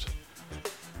grabbed it.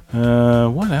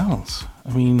 What else?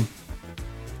 I mean,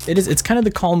 it's kind of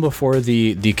the calm before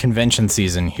the convention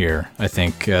season here, I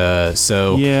think.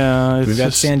 So yeah, we've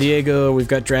got San Diego, we've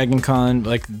got Dragon Con.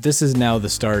 This is now the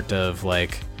start of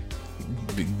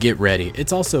get ready.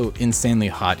 It's also insanely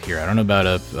hot here. I don't know about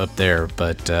up there,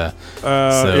 but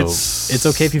it's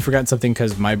okay if you've forgotten something,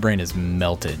 because my brain is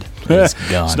melted. It's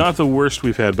gone. It's not the worst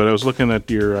we've had, but I was looking at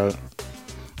your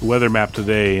weather map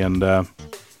today, and I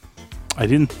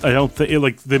don't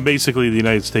think basically the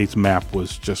United States map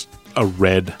was just a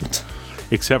red,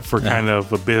 except for kind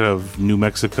of a bit of New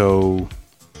Mexico,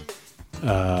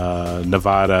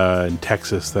 Nevada, and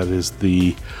Texas. That is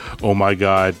the, oh my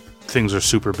god, things are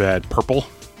super bad purple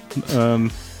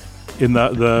in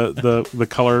the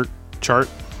color chart.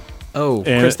 Oh,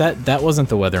 Chris, that wasn't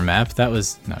the weather map. That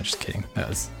was just kidding. That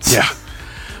was yeah.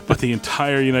 But the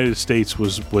entire United States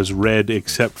was red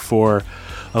except for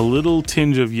a little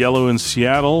tinge of yellow in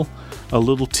Seattle, a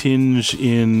little tinge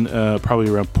in probably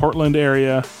around Portland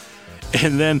area,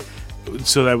 and then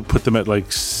so that would put them at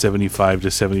like 75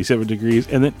 to 77 degrees,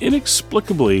 and then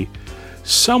inexplicably,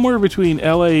 somewhere between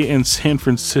LA and San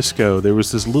Francisco, there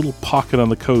was this little pocket on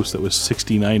the coast that was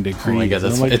 69 degrees. Oh my God,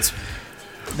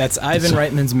 that's Ivan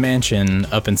Reitman's mansion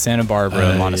up in Santa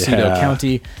Barbara, Montecito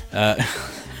County.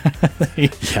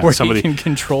 Where he can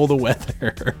control the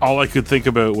weather. All I could think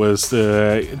about was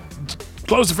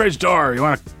close the fridge door. You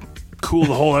want to cool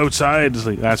the whole outside? It's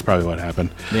like, that's probably what happened.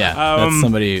 Yeah, that's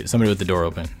somebody with the door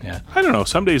open. Yeah, I don't know.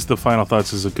 Some days the final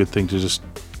thoughts is a good thing to just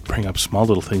bring up small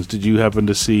little things. Did you happen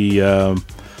to see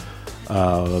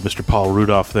Mr. Paul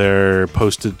Rudolph there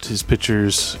posted his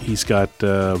pictures? He's got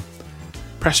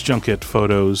press junket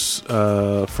photos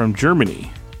from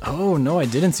Germany. Oh no, I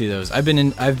didn't see those. I've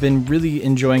been really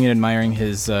enjoying and admiring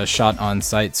his shot on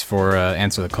sites for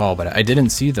Answer the Call, but I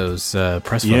didn't see those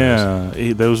press photos.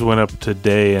 Yeah, those went up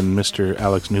today, and Mr.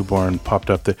 Alex Newborn popped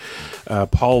up there.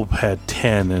 Paul had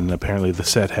 10, and apparently the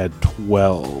set had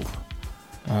 12.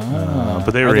 But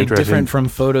they were interesting. Different from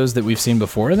photos that we've seen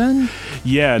before, then?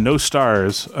 Yeah, no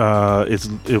stars.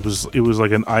 It was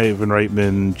like an Ivan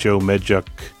Reitman, Joe Medjuk.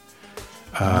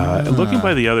 Looking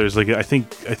by the others, like I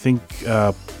think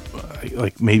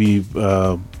like maybe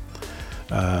Mr.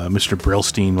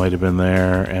 Brillstein might have been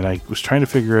there, and I was trying to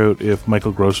figure out if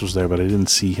Michael Gross was there, but I didn't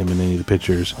see him in any of the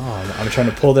pictures. Oh, I'm trying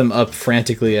to pull them up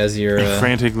frantically as you're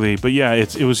frantically, but yeah,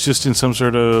 it was just in some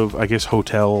sort of, I guess,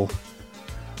 hotel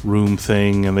room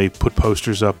thing, and they put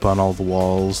posters up on all the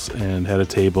walls and had a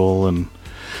table, and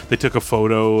they took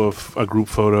a group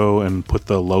photo and put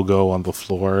the logo on the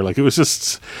floor. Like it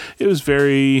was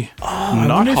very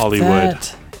not Hollywood.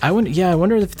 I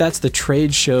wonder if that's the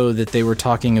trade show that they were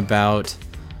talking about.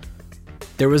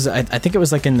 There was, I think it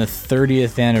was like in the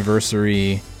 30th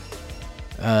anniversary.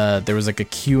 There was like a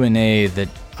Q&A that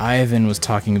Ivan was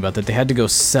talking about, that they had to go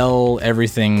sell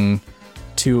everything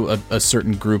to a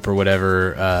certain group or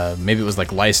whatever. Maybe it was like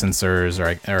licensors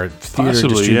or theater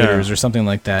distributors or something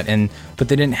like that. But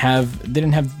they didn't have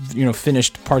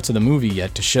finished parts of the movie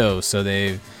yet to show, so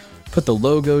they put the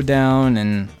logo down,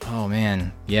 and oh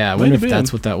man, yeah, I wonder if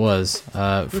that's what that was.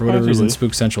 For whatever reason,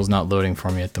 Spook Central's not loading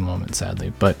for me at the moment,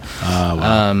 sadly. But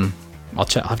wow. I'll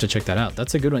have to check that out.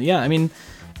 That's a good one. Yeah, I mean,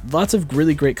 lots of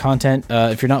really great content.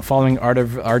 If you're not following Art of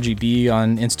RGB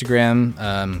on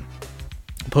Instagram,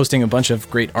 posting a bunch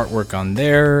of great artwork on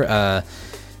there.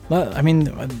 I mean,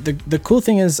 the cool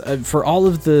thing is, for all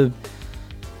of the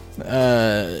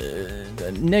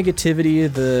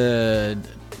negativity, the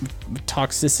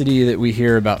toxicity that we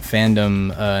hear about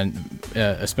fandom,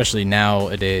 especially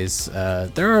nowadays,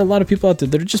 there are a lot of people out there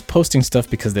that are just posting stuff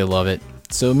because they love it.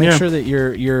 So make sure that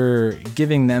you're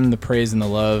giving them the praise and the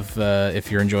love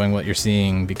if you're enjoying what you're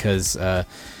seeing, because they're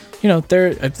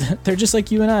just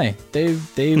like you and I. They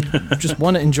just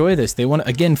want to enjoy this. They want to,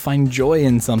 again, find joy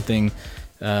in something.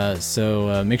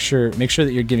 So make sure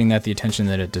that you're giving that the attention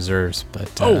that it deserves. But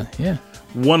yeah.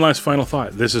 One last final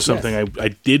thought. This is something I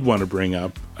did want to bring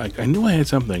up. I knew I had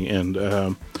something, and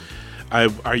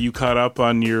are you caught up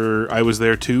on your I Was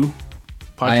There Too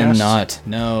podcast? I am not.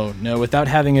 No. Without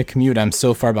having a commute, I'm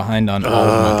so far behind on all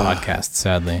of my podcasts,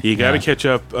 sadly. You got to catch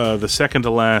up. The second to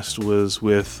last was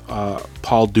with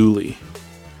Paul Dooley.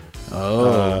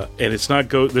 Oh. And it's not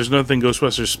there's nothing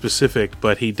Ghostbusters specific,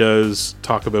 but he does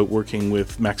talk about working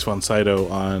with Max von Sydow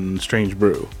on Strange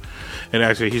Brew. And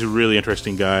actually, he's a really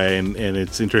interesting guy, and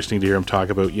it's interesting to hear him talk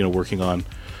about, working on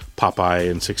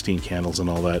Popeye and 16 Candles and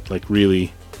all that. Like,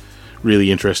 really, really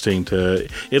interesting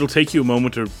it'll take you a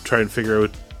moment to try and figure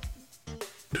out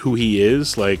who he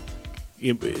is. Like,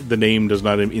 the name does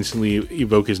not instantly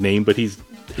evoke his name, but he's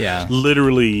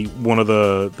literally one of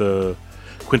the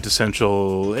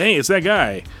quintessential, hey, it's that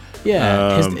guy.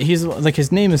 Yeah, he's like,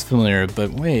 his name is familiar, but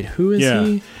wait, who is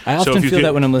he? I often feel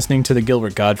that when I'm listening to the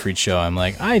Gilbert Gottfried show. I'm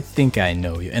like, I think I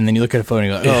know you, and then you look at a photo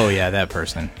and you go, oh yeah, that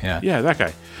person. Yeah, that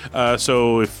guy.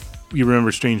 So if you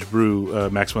remember Strange Brew,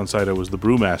 Max von Sydow was the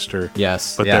brewmaster.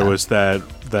 Yes, but there was that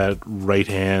right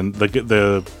hand,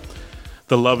 the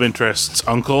love interest's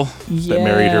uncle that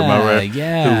married her mother,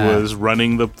 who was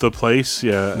running the place.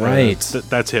 Yeah, right.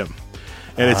 That's him,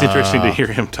 and it's interesting to hear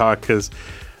him talk, because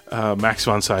Max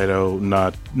von Sydow,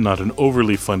 not an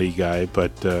overly funny guy,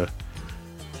 but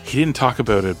he didn't talk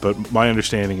about it. But my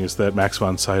understanding is that Max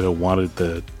von Sydow wanted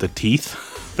the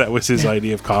teeth. That was his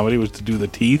idea of comedy, was to do the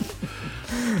teeth.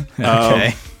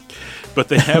 Okay. But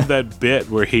they have that bit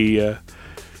where he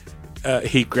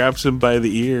he grabs him by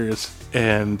the ears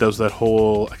and does that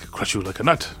whole, I could crush you like a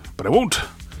nut, but I won't,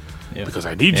 because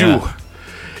I need you.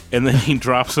 And then he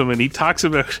drops him, and he talks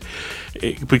about,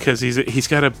 because he's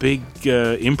got a big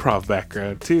improv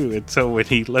background too, and so when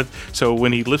he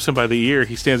lifts him by the ear,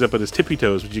 he stands up on his tippy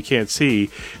toes, which you can't see.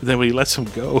 And then when he lets him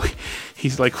go,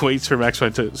 he's like waits for Max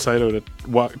von Sydow to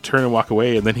turn and walk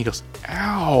away, and then he goes,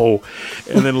 "Ow!"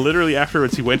 And then literally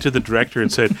afterwards, he went to the director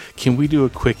and said, "Can we do a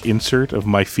quick insert of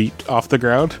my feet off the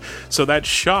ground?" So that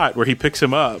shot where he picks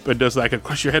him up and does like a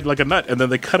crush your head like a nut, and then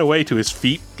they cut away to his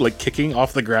feet like kicking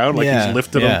off the ground, like he's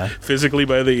lifted him physically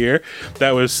by the ear.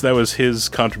 That was his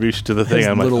contribution to the thing.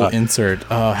 I'm little insert.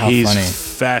 Oh, how he's funny!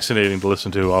 Fascinating to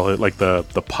listen to. All like the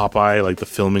Popeye, like the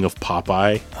filming of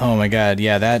Popeye. Oh my God,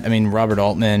 yeah. That, I mean, Robert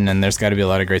Altman, and there's got to be a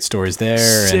lot of great stories there.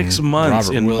 6 months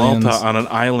Robert in Williams. Malta on an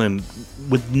island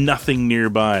with nothing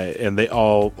nearby, and they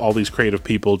all these creative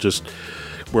people just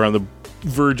were on the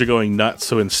verge of going nuts.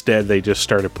 So instead, they just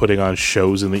started putting on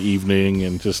shows in the evening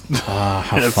and just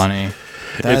how funny.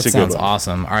 That sounds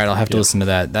awesome. All right, I'll have to listen to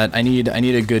that. That I need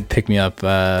a good pick me up.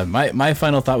 My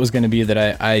final thought was going to be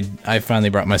that I finally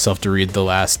brought myself to read the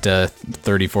last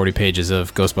 30-40 pages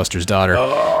of Ghostbusters' Daughter.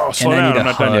 Oh, slow and down. I need I'm a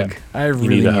not done hug. yet. I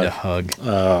really need a hug.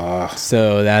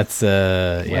 So that's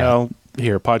Well,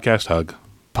 here, podcast hug.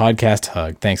 Podcast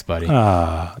hug. Thanks, buddy.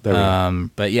 There we go.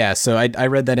 But yeah, so I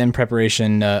read that in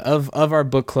preparation of our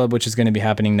book club, which is going to be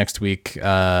happening next week.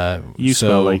 You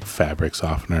smell like fabric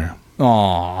softener.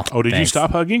 Aw. Oh, did you stop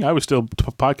hugging? I was still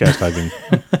podcast hugging.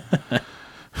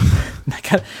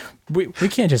 We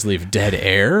can't just leave dead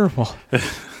air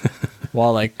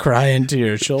while I cry into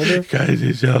your shoulder. Cry into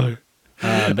your shoulder.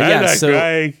 But yeah, I'm not so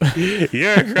crying.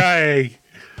 You're crying.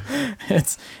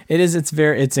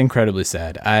 It's incredibly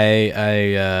sad.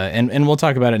 And we'll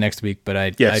talk about it next week. But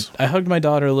I hugged my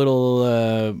daughter a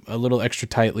little extra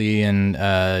tightly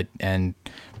and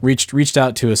reached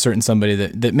out to a certain somebody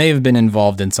that may have been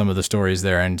involved in some of the stories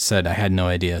there and said I had no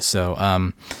idea. So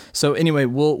anyway,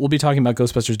 we'll be talking about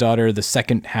Ghostbusters' Daughter, the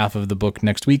second half of the book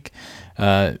next week.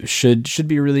 Should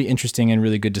be really interesting and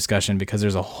really good discussion because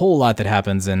there's a whole lot that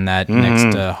happens in that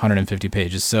next 150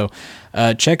 pages. So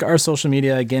check our social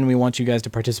media. Again, we want you guys to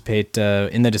participate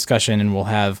in the discussion, and we'll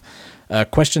have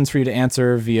questions for you to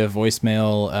answer via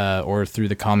voicemail or through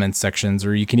the comments sections,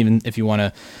 or you can even, if you want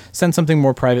to send something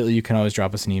more privately, you can always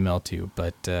drop us an email too.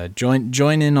 But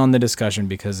join in on the discussion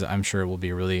because I'm sure it will be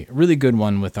a really, really good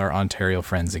one with our Ontario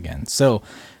friends again. So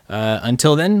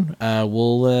until then,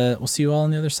 we'll see you all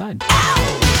on the other side.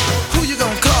 Who you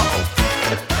gonna call?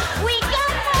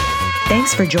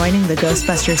 Thanks for joining the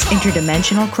Ghostbusters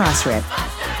Interdimensional Crossrip.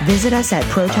 Visit us at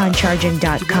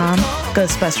protoncharging.com,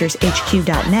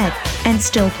 ghostbustershq.net, and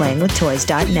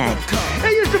stillplayingwithtoys.net.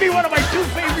 That used to be one of my 2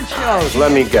 favorite shows.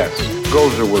 Let me guess.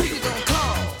 Ghosts are worshipers.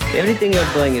 Everything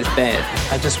you're doing is bad.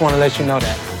 I just want to let you know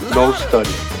that. No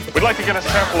study. We'd like to get a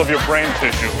sample of your brain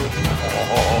tissue.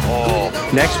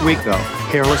 Next week, though,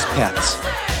 hairless pets.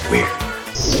 Weird.